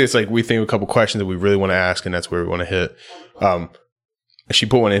 because usually it's like we think of a couple questions that we really want to ask, and that's where we want to hit. She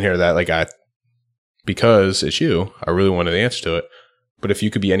put one in here that, like, because it's you, I really wanted the answer to it. But if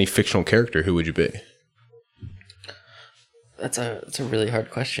you could be any fictional character, who would you be? That's a really hard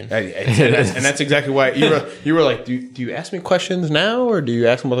question. And that's exactly why you were like, do you ask me questions now, or do you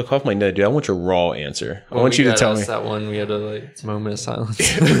ask them about the coffee? I'm like, no, dude, I want your raw answer. I want you to tell me. That one, we had a moment of silence.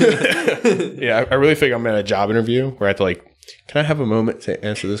 Yeah, I really think I'm in a job interview where I have to, like, can I have a moment to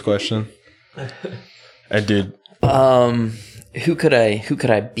answer this question? And dude, who could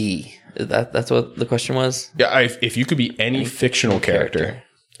I be? That's what the question was? Yeah, if you could be any fictional character,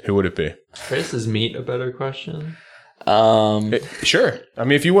 who would it be? Chris, is meat a better question? Sure. I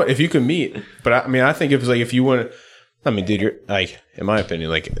mean, if you can meet, but I think if you want to. I mean, dude, you're like, in my opinion,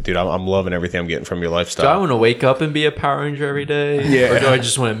 like, dude, I'm loving everything I'm getting from your lifestyle. Do I want to wake up and be a Power Ranger every day? Yeah. Or do I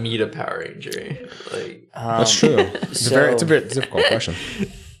just want to meet a Power Ranger? Like, that's true. It's a very difficult question.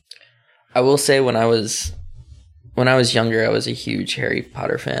 I will say when I was younger, I was a huge Harry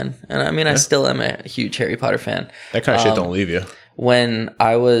Potter fan. And I mean, I still am a huge Harry Potter fan. That kind of shit don't leave you. When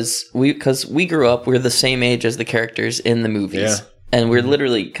because we grew up, we're the same age as the characters in the movies. Yeah. And we're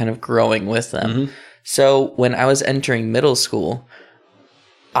literally kind of growing with them. Mm-hmm. So when I was entering middle school,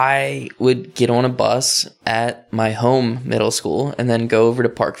 I would get on a bus at my home middle school and then go over to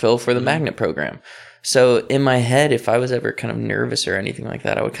Parkville for the magnet program. So in my head, if I was ever kind of nervous or anything like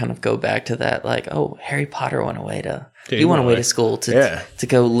that, I would kind of go back to that, like, oh, Harry Potter went away to school to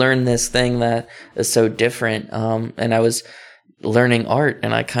go learn this thing that is so different. And I was learning art,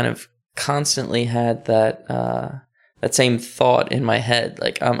 and I kind of constantly had that same thought in my head,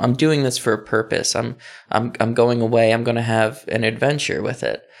 like I'm doing this for a purpose. I'm going away. I'm going to have an adventure with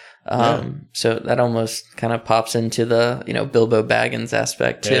it. So that almost kind of pops into the Bilbo Baggins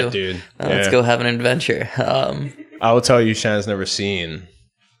aspect too. Yeah, dude. Let's go have an adventure. I will tell you, Shannon's never seen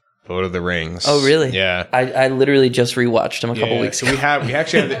Lord of the Rings. Oh, really? Yeah. I literally just rewatched them a couple weeks ago. We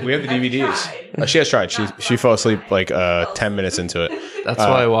actually have the DVDs. She has tried. She fell asleep like 10 minutes into it. That's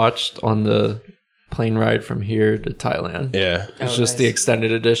why I watched on the plane ride from here to Thailand. Yeah. It's just the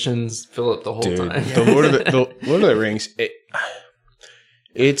extended editions fill up the whole time. The Lord of the Rings, it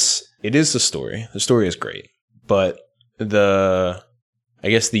is the story. The story is great. But I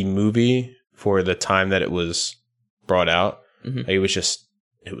guess the movie, for the time that it was brought out, it was just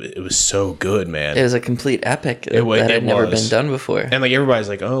it was so good, man. It was a complete epic that had never been done before. And like everybody's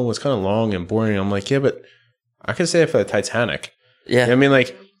like, oh, it's kind of long and boring. I'm like, yeah, but I can say it for the Titanic. Yeah. You know what I mean,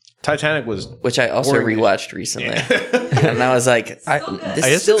 like Titanic was, which I also rewatched recently, and I was like, "This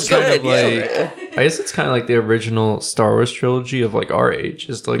is still good." I guess it's kind of like the original Star Wars trilogy of like our age.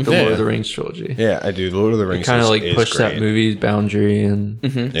 It's like the Lord of the Rings trilogy. Yeah, I do. Lord of the Rings kind of like pushed that movie's boundary, and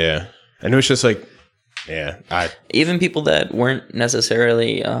yeah, and it was just like, even people that weren't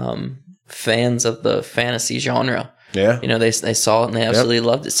necessarily fans of the fantasy genre, they saw it and they absolutely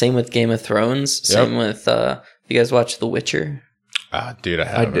loved it. Same with Game of Thrones. Same with you guys watch The Witcher? Dude, I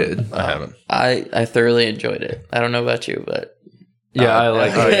haven't. I haven't. I thoroughly enjoyed it. I don't know about you, but I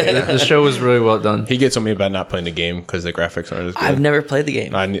like it. The show was really well done. He gets on me about not playing the game because the graphics aren't as good. I've never played the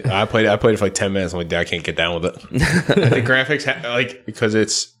game. I played it for like 10 minutes. I'm like, Dad, I can't get down with it. The graphics, because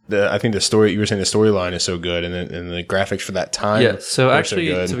it's I think the story, you were saying the storyline is so good, and the graphics for that time. Yeah. So actually,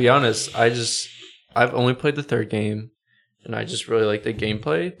 to be honest, I've only played the third game, and I just really like the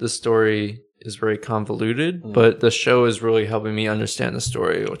gameplay. The story is very convoluted, but the show is really helping me understand the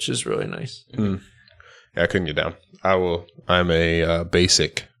story, which is really nice. Yeah, I couldn't get down. I'm a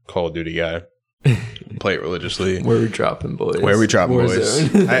basic Call of Duty guy. Play it religiously. Where we dropping, boys?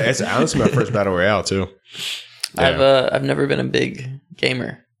 It's honestly my first battle royale too. Yeah. I've never been a big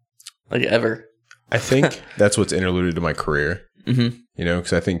gamer, like ever. I think that's what's interluded to my career.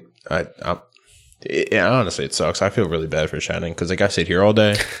 Because I think honestly it sucks. I feel really bad for Shannon because like I sit here all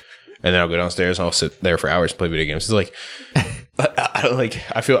day. And then I'll go downstairs and I'll sit there for hours and play video games. It's like,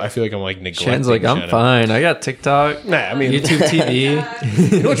 I feel like I'm like neglecting. Shan's like, I'm fine. I got TikTok. Nah, I mean YouTube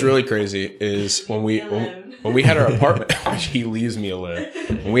TV. You know what's really crazy is when we had our apartment. He leaves me alone.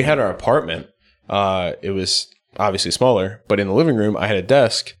 When we had our apartment, it was obviously smaller, but in the living room I had a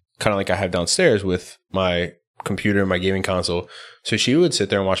desk, kind of like I have downstairs, with my computer and my gaming console. So she would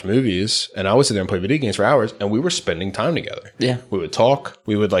sit there and watch movies, and I would sit there and play video games for hours, and we were spending time together. Yeah. We would talk.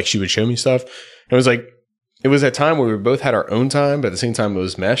 She would show me stuff. It was like, it was that time where we both had our own time, but at the same time it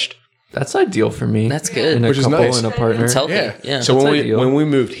was meshed. That's ideal for me. That's good. Which is nice. And a partner. It's healthy. Yeah. So when we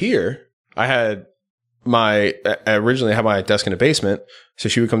moved here, I had I originally had my desk in the basement, so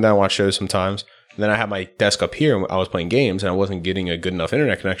she would come down and watch shows sometimes. And then I had my desk up here, and I was playing games, and I wasn't getting a good enough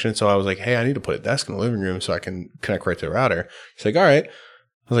internet connection. So I was like, hey, I need to put a desk in the living room so I can connect right to the router. She's like, all right. I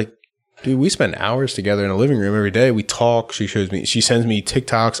was like, dude, we spend hours together in the living room every day. We talk. She sends me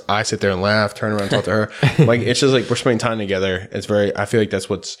TikToks. I sit there and laugh, turn around and talk to her. Like, it's just like we're spending time together. I feel like that's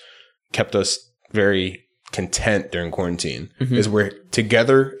what's kept us very content during quarantine, is we're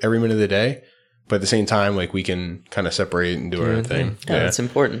together every minute of the day. But at the same time, like, we can kind of separate and do our own thing. Yeah, that's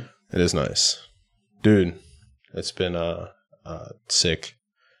important. It is nice. Dude, it's been a sick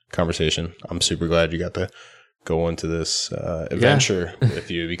conversation. I'm super glad you got to go into this adventure with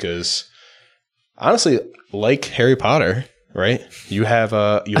you, because honestly, like Harry Potter, right? You have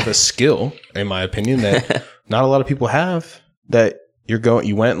a skill, in my opinion, that not a lot of people have, that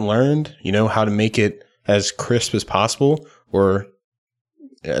you went and learned, how to make it as crisp as possible, or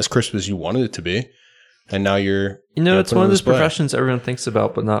as crisp as you wanted it to be. And now you're... it's one of those professions everyone thinks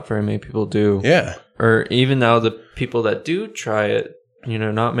about, but not very many people do. Yeah. Or even now the people that do try it,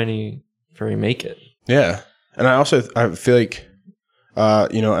 not many very make it. Yeah. And I feel like,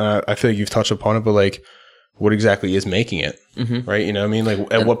 and I feel like you've touched upon it, but like, what exactly is making it? Mm-hmm. Right? You know what I mean? Like,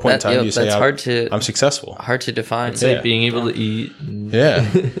 at what point in time do you say, I'm successful? Hard to define. I'd say being able to eat.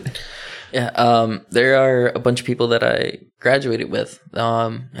 Yeah. Yeah. There are a bunch of people that I graduated with,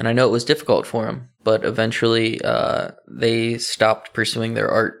 and I know it was difficult for them, but eventually they stopped pursuing their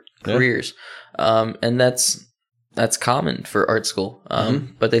art careers. And that's common for art school.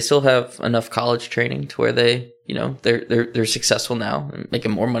 But they still have enough college training to where they, they're successful now and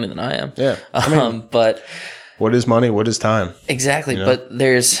making more money than I am. Yeah. But what is money? What is time? Exactly. But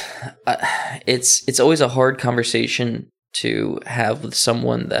there's, it's always a hard conversation to have with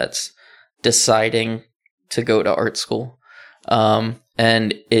someone that's deciding to go to art school.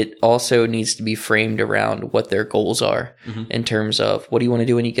 And it also needs to be framed around what their goals are in terms of what do you want to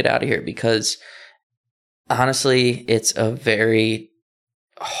do when you get out of here? Because honestly, it's a very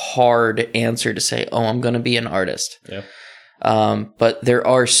hard answer to say, oh, I'm going to be an artist. Yeah. But there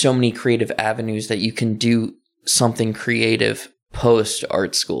are so many creative avenues that you can do something creative post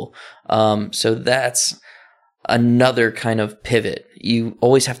art school. So that's another kind of pivot. You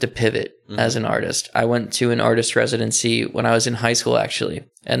always have to pivot as an artist. I went to an artist residency when I was in high school, actually,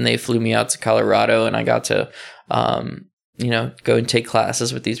 and they flew me out to Colorado, and I got to, go and take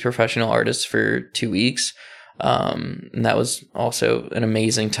classes with these professional artists for 2 weeks. And that was also an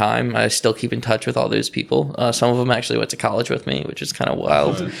amazing time. I still keep in touch with all those people. Some of them actually went to college with me, which is kind of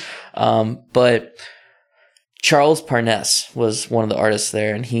wild. But Charles Parness was one of the artists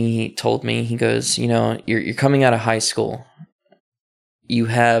there, and he told me, he goes, you're coming out of high school. You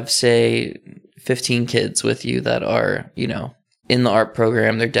have, say, 15 kids with you that are, in the art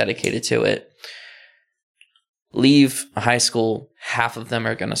program. They're dedicated to it. Leave high school, half of them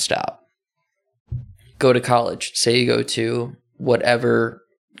are going to stop. Go to college. Say you go to whatever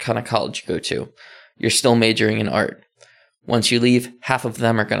kind of college you go to. You're still majoring in art. Once you leave, half of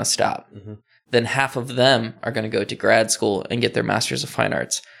them are going to stop. Then half of them are going to go to grad school and get their Masters of Fine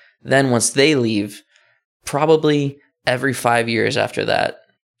Arts. Then once they leave, probably every 5 years after that,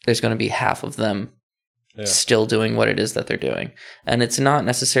 there's going to be half of them still doing what it is that they're doing. And it's not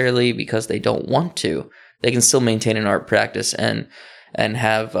necessarily because they don't want to. They can still maintain an art practice and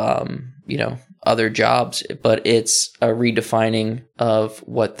have, other jobs, but it's a redefining of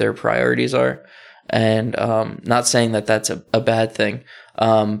what their priorities are. And not saying that that's a bad thing,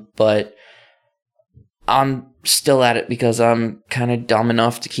 but I'm still at it because I'm kind of dumb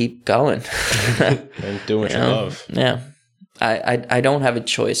enough to keep going. And doing what you love. Yeah. I don't have a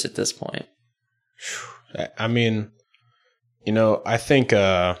choice at this point. I mean, I think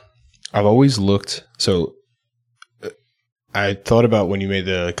I've always looked. So I thought about when you made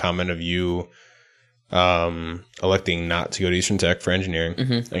the comment of you electing not to go to Eastern Tech for engineering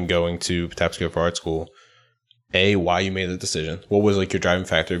and going to Patapsco for art school. Why you made the decision? What was like your driving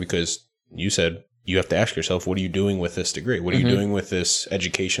factor? Because you said you have to ask yourself, what are you doing with this degree? What are you doing with this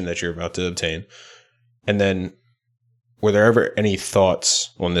education that you're about to obtain? And then were there ever any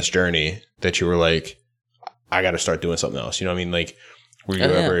thoughts on this journey that you were like, I got to start doing something else? You know what I mean? Like, were you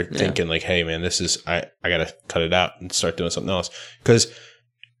ever thinking like, hey man, this is, I got to cut it out and start doing something else? Because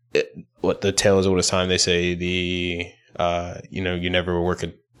what the tale is of what is time, they say you never work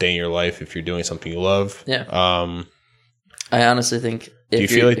a day in your life if you're doing something you love. Yeah. I honestly think. Do you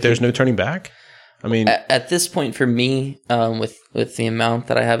feel like there's no turning back? I mean, at this point for me, with the amount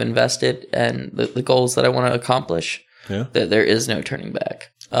that I have invested and the goals that I want to accomplish, there is no turning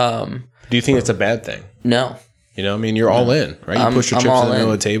back. Do you think it's a bad thing? No. I mean, you're all in, right? You push your chips in the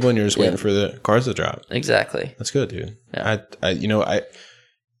middle of the table and you're just waiting for the cards to drop. Exactly. That's good, dude. Yeah.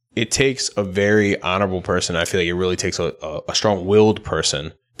 It takes a very honorable person. I feel like it really takes a strong-willed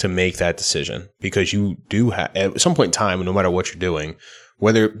person to make that decision, because you do have, at some point in time, no matter what you're doing,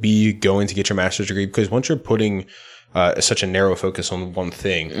 whether it be going to get your master's degree, because once you're putting such a narrow focus on one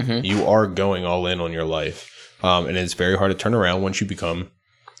thing, you are going all in on your life. And it's very hard to turn around once you become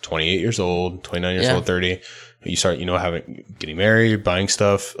 28 years old, 29 years old, 30. You start, getting married, buying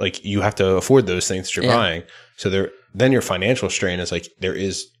stuff. Like, you have to afford those things that you're buying. So then your financial strain is like, there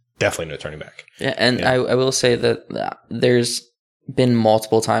is definitely no turning back. Yeah. And I will say that there's been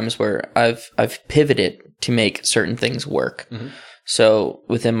multiple times where I've pivoted to make certain things work. So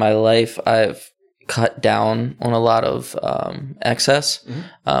within my life, I've cut down on a lot of excess.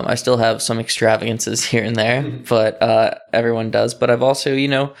 I still have some extravagances here and there, but everyone does. But I've also,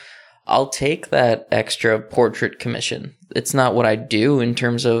 I'll take that extra portrait commission. It's not what I do in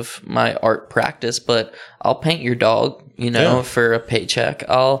terms of my art practice, but I'll paint your dog, for a paycheck.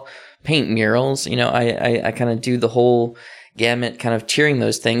 I'll paint murals. I kind of do the whole gamut, kind of tiering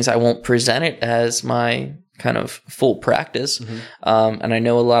those things. I won't present it as my kind of full practice. And I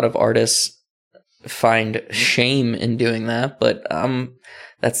know a lot of artists find shame in doing that, but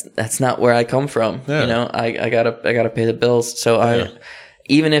that's not where I come from. Yeah. I gotta pay the bills. So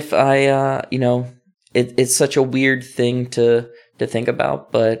even if it's such a weird thing to think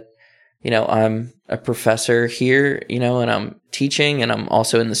about, but I'm a professor here, and I'm teaching, and I'm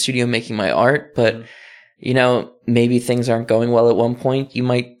also in the studio making my art, but maybe things aren't going well at one point. You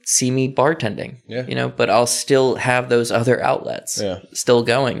might see me bartending, but I'll still have those other outlets still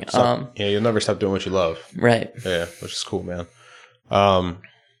going. You'll never stop doing what you love. Right. Yeah. Which is cool, man. I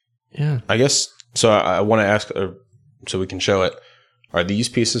guess, so I want to ask, so we can show it. Are these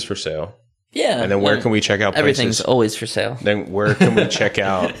pieces for sale? Yeah. And then where can we check out places? Everything's always for sale. Then where can we check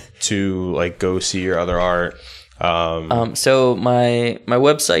out to like go see your other art? So my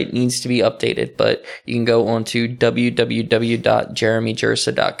website needs to be updated, but you can go on to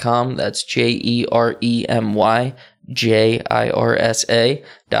www.jeremyjirsa.com. That's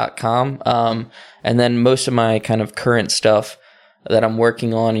JeremyJirsa.com. And then most of my kind of current stuff that I'm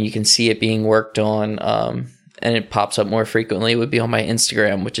working on, and you can see it being worked on, and it pops up more frequently, would be on my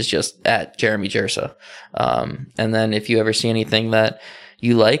Instagram, which is just at Jeremy Jirsa. And then if you ever see anything that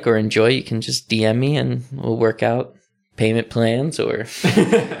you like or enjoy, you can just DM me and we'll work out payment plans, or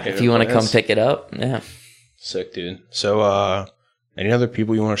if you want to come pick it up. Yeah. Sick, dude. So, any other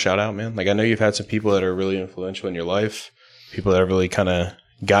people you want to shout out, man? Like, I know you've had some people that are really influential in your life, people that have really kind of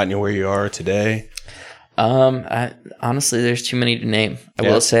gotten you where you are today. Honestly, there's too many to name. I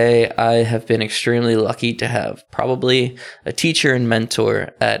will say I have been extremely lucky to have probably a teacher and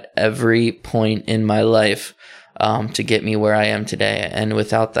mentor at every point in my life, to get me where I am today. And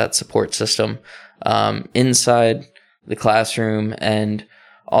without that support system, inside the classroom and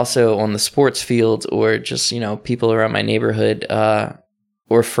also on the sports field, or just, people around my neighborhood,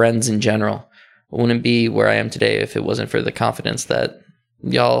 or friends in general, I wouldn't be where I am today if it wasn't for the confidence that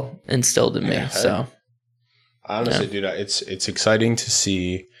y'all instilled in me. So honestly, dude, it's exciting to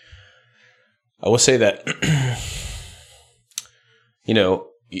see. I will say that,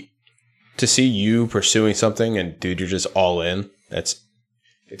 to see you pursuing something and, dude, you're just all in. It's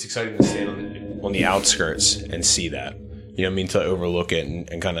exciting to stand on the outskirts and see that. You know what I mean? To overlook it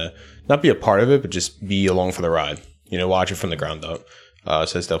and kind of not be a part of it, but just be along for the ride. Watch it from the ground up. So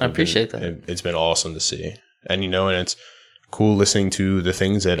it's definitely, I appreciate that. It's been awesome to see. And, and it's cool listening to the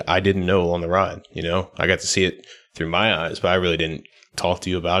things that I didn't know on the ride. I got to see it through my eyes, but I really didn't talk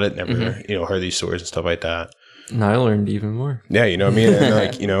to you about it. Never, heard these stories and stuff like that. And I learned even more. Yeah, you know what I mean?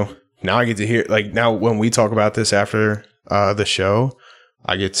 And now I get to hear, now when we talk about this after the show,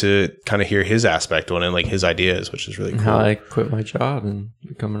 I get to kind of hear his aspect on it, like his ideas, which is really cool. How I quit my job and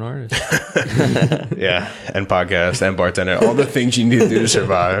become an artist. Yeah, and podcast and bartender, all the things you need to do to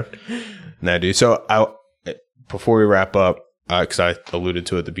survive. Nah, dude. So before we wrap up, because I alluded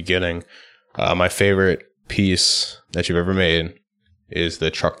to it at the beginning, my favorite piece that you've ever made is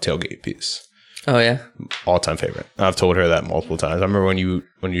the truck tailgate piece. Oh yeah, all-time favorite. I've told her that multiple times. I remember when you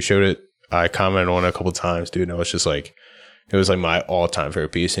showed it, I commented on it a couple times, dude. And I was just like, it was like my all-time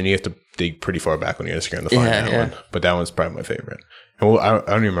favorite piece. And you have to dig pretty far back on your Instagram to find that one. But that one's probably my favorite. And I don't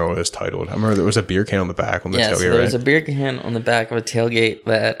even remember what it was titled. I remember there was a beer can on the back on the tailgate. So there was a beer can on the back of a tailgate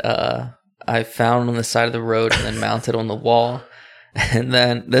that I found on the side of the road and then mounted on the wall. And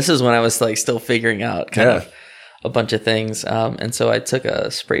then this is when I was like still figuring out kind of a bunch of things. And so I took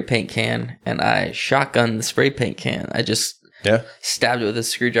a spray paint can and I shotgunned the spray paint can. I just stabbed it with a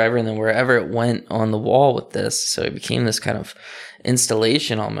screwdriver, and then wherever it went on the wall with this. So it became this kind of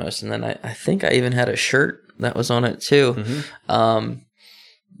installation almost. And then I think I even had a shirt that was on it too. Mm-hmm.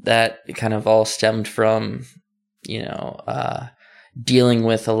 That kind of all stemmed from, dealing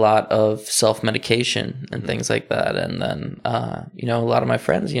with a lot of self-medication and things like that. And then, a lot of my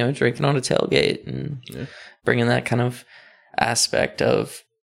friends, drinking on a tailgate and bringing that kind of aspect of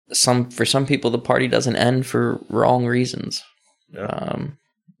for some people, the party doesn't end for wrong reasons.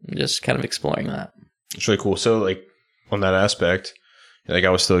 Just kind of exploring that. It's really cool. So like on that aspect, like I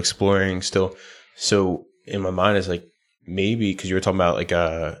was still exploring still. So in my mind is like, maybe because you were talking about like,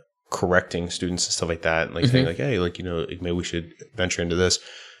 correcting students and stuff like that, and like saying like, hey, like, like maybe we should venture into this.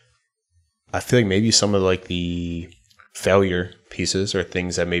 I feel like maybe some of like the failure pieces are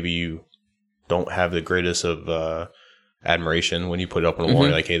things that maybe you don't have the greatest of admiration when you put it up on a wall.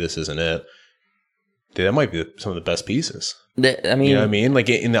 You're like, hey, this isn't it. Dude, that might be some of the best pieces. I mean, you know what I mean? Like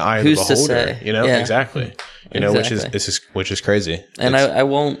in the eye of the beholder, you know, exactly. You know, which is crazy. And I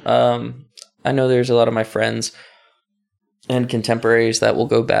won't. I know there's a lot of my friends and contemporaries that will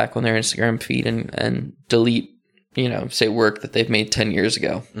go back on their Instagram feed and delete, you know, say work that they've made 10 years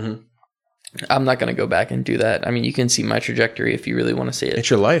ago. Mm-hmm. I'm not going to go back and do that. I mean, you can see my trajectory if you really want to see it. It's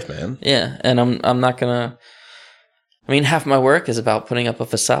your life, man. Yeah, and I'm not going to. I mean, half my work is about putting up a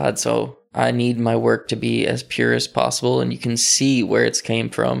facade, so I need my work to be as pure as possible, and you can see where it's came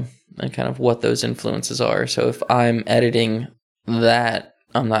from and kind of what those influences are. So if I'm editing that,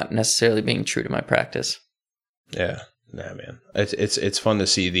 I'm not necessarily being true to my practice. Yeah, nah, man. It's fun to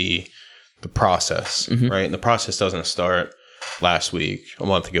see the process, right? And the process doesn't start last week, a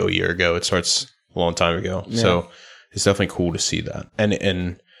month ago, a year ago. It starts a long time ago. Yeah. So it's definitely cool to see that.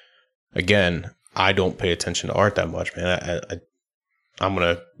 And again, I don't pay attention to art that much, man. I'm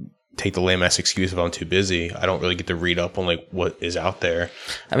going to take the lame ass excuse if I'm too busy. I don't really get to read up on like what is out there.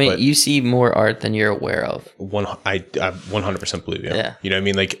 I mean, you see more art than you're aware of. I 100% believe you. Yeah. You know what I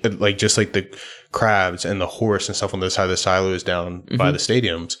mean? Like just like the crabs and the horse and stuff on the side of the silos down by the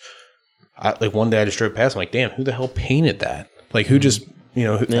stadiums. Like one day I just drove past. I'm like, damn, who the hell painted that? Like who just, you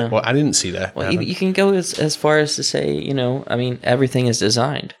know, well, I didn't see that. Well, you can go as far as to say, you know, I mean, everything is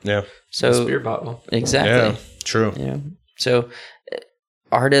designed. Yeah. So the beer bottle. Exactly. Yeah, true. Yeah. So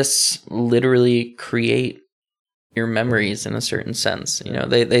artists literally create your memories in a certain sense. You know,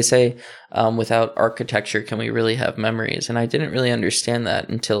 they say without architecture, can we really have memories? And I didn't really understand that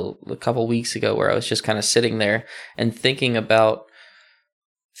until a couple weeks ago, where I was just kind of sitting there and thinking of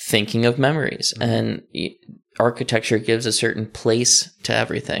memories. And architecture gives a certain place to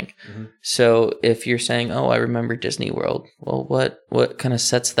everything. Mm-hmm. So if you're saying, oh, I remember Disney World, well, what kind of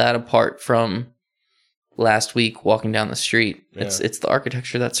sets that apart from last week walking down the street? Yeah. It's the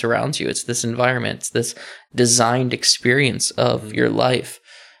architecture that surrounds you. It's this environment. It's this designed experience of your life.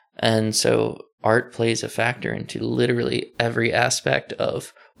 And so art plays a factor into literally every aspect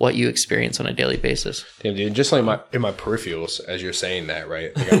of what you experience on a daily basis. Damn, dude, just like in my peripherals, as you're saying that,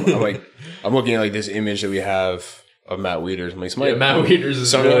 right? Like I'm looking at like this image that we have of Matt Wieters. I'm like, Matt Wieters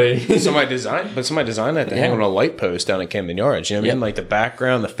is really somebody designed that to hang on a light post down at Camden Yards. You know what I mean? Like the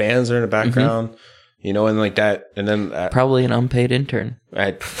background, the fans are in the background, you know, and like that, and then probably an unpaid intern.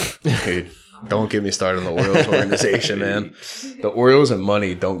 Dude, don't get me started on the Orioles organization, man. The Orioles and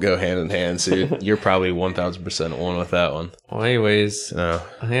money don't go hand in hand, dude. You're probably 1,000% on with that one. Well, anyways, I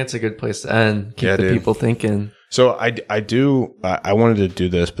think it's a good place to end. Keep the people thinking. So I wanted to do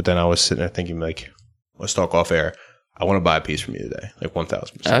this, but then I was sitting there thinking, like, let's talk off air. I want to buy a piece from you today, like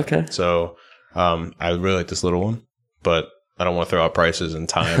 1,000%. Okay. So I really like this little one, but I don't want to throw out prices and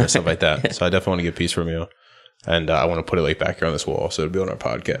time and stuff like that. So I definitely want to get a piece from you. And I want to put it like back here on this wall, so it'll be on our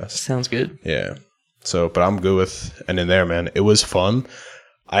podcast. Sounds good. Yeah. So, but I'm good with, and in there, man, it was fun.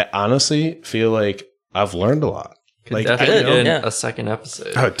 I honestly feel like I've learned a lot. Could definitely get a second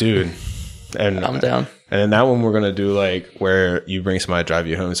episode. Oh, dude. And I'm down. And then that one we're going to do like where you bring somebody to drive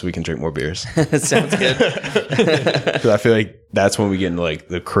you home so we can drink more beers. Sounds good. Because I feel like that's when we get into like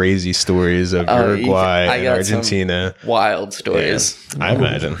the crazy stories of Uruguay and Argentina. Wild stories. Yeah. I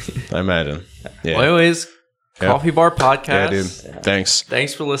imagine. Yeah. Well, anyways, Coffee Bar Podcast. Yeah, dude. Thanks.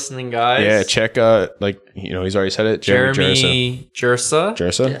 Thanks for listening, guys. Yeah, check like you know, he's already said it. Jeremy Jirsa.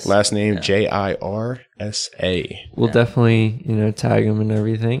 Yes. Last name Jirsa. We'll definitely, you know, tag him and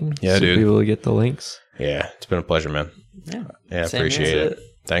everything. Yeah, so dude. People will get the links. Yeah, it's been a pleasure, man. Yeah, appreciate it.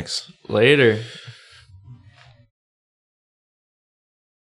 Thanks. Later.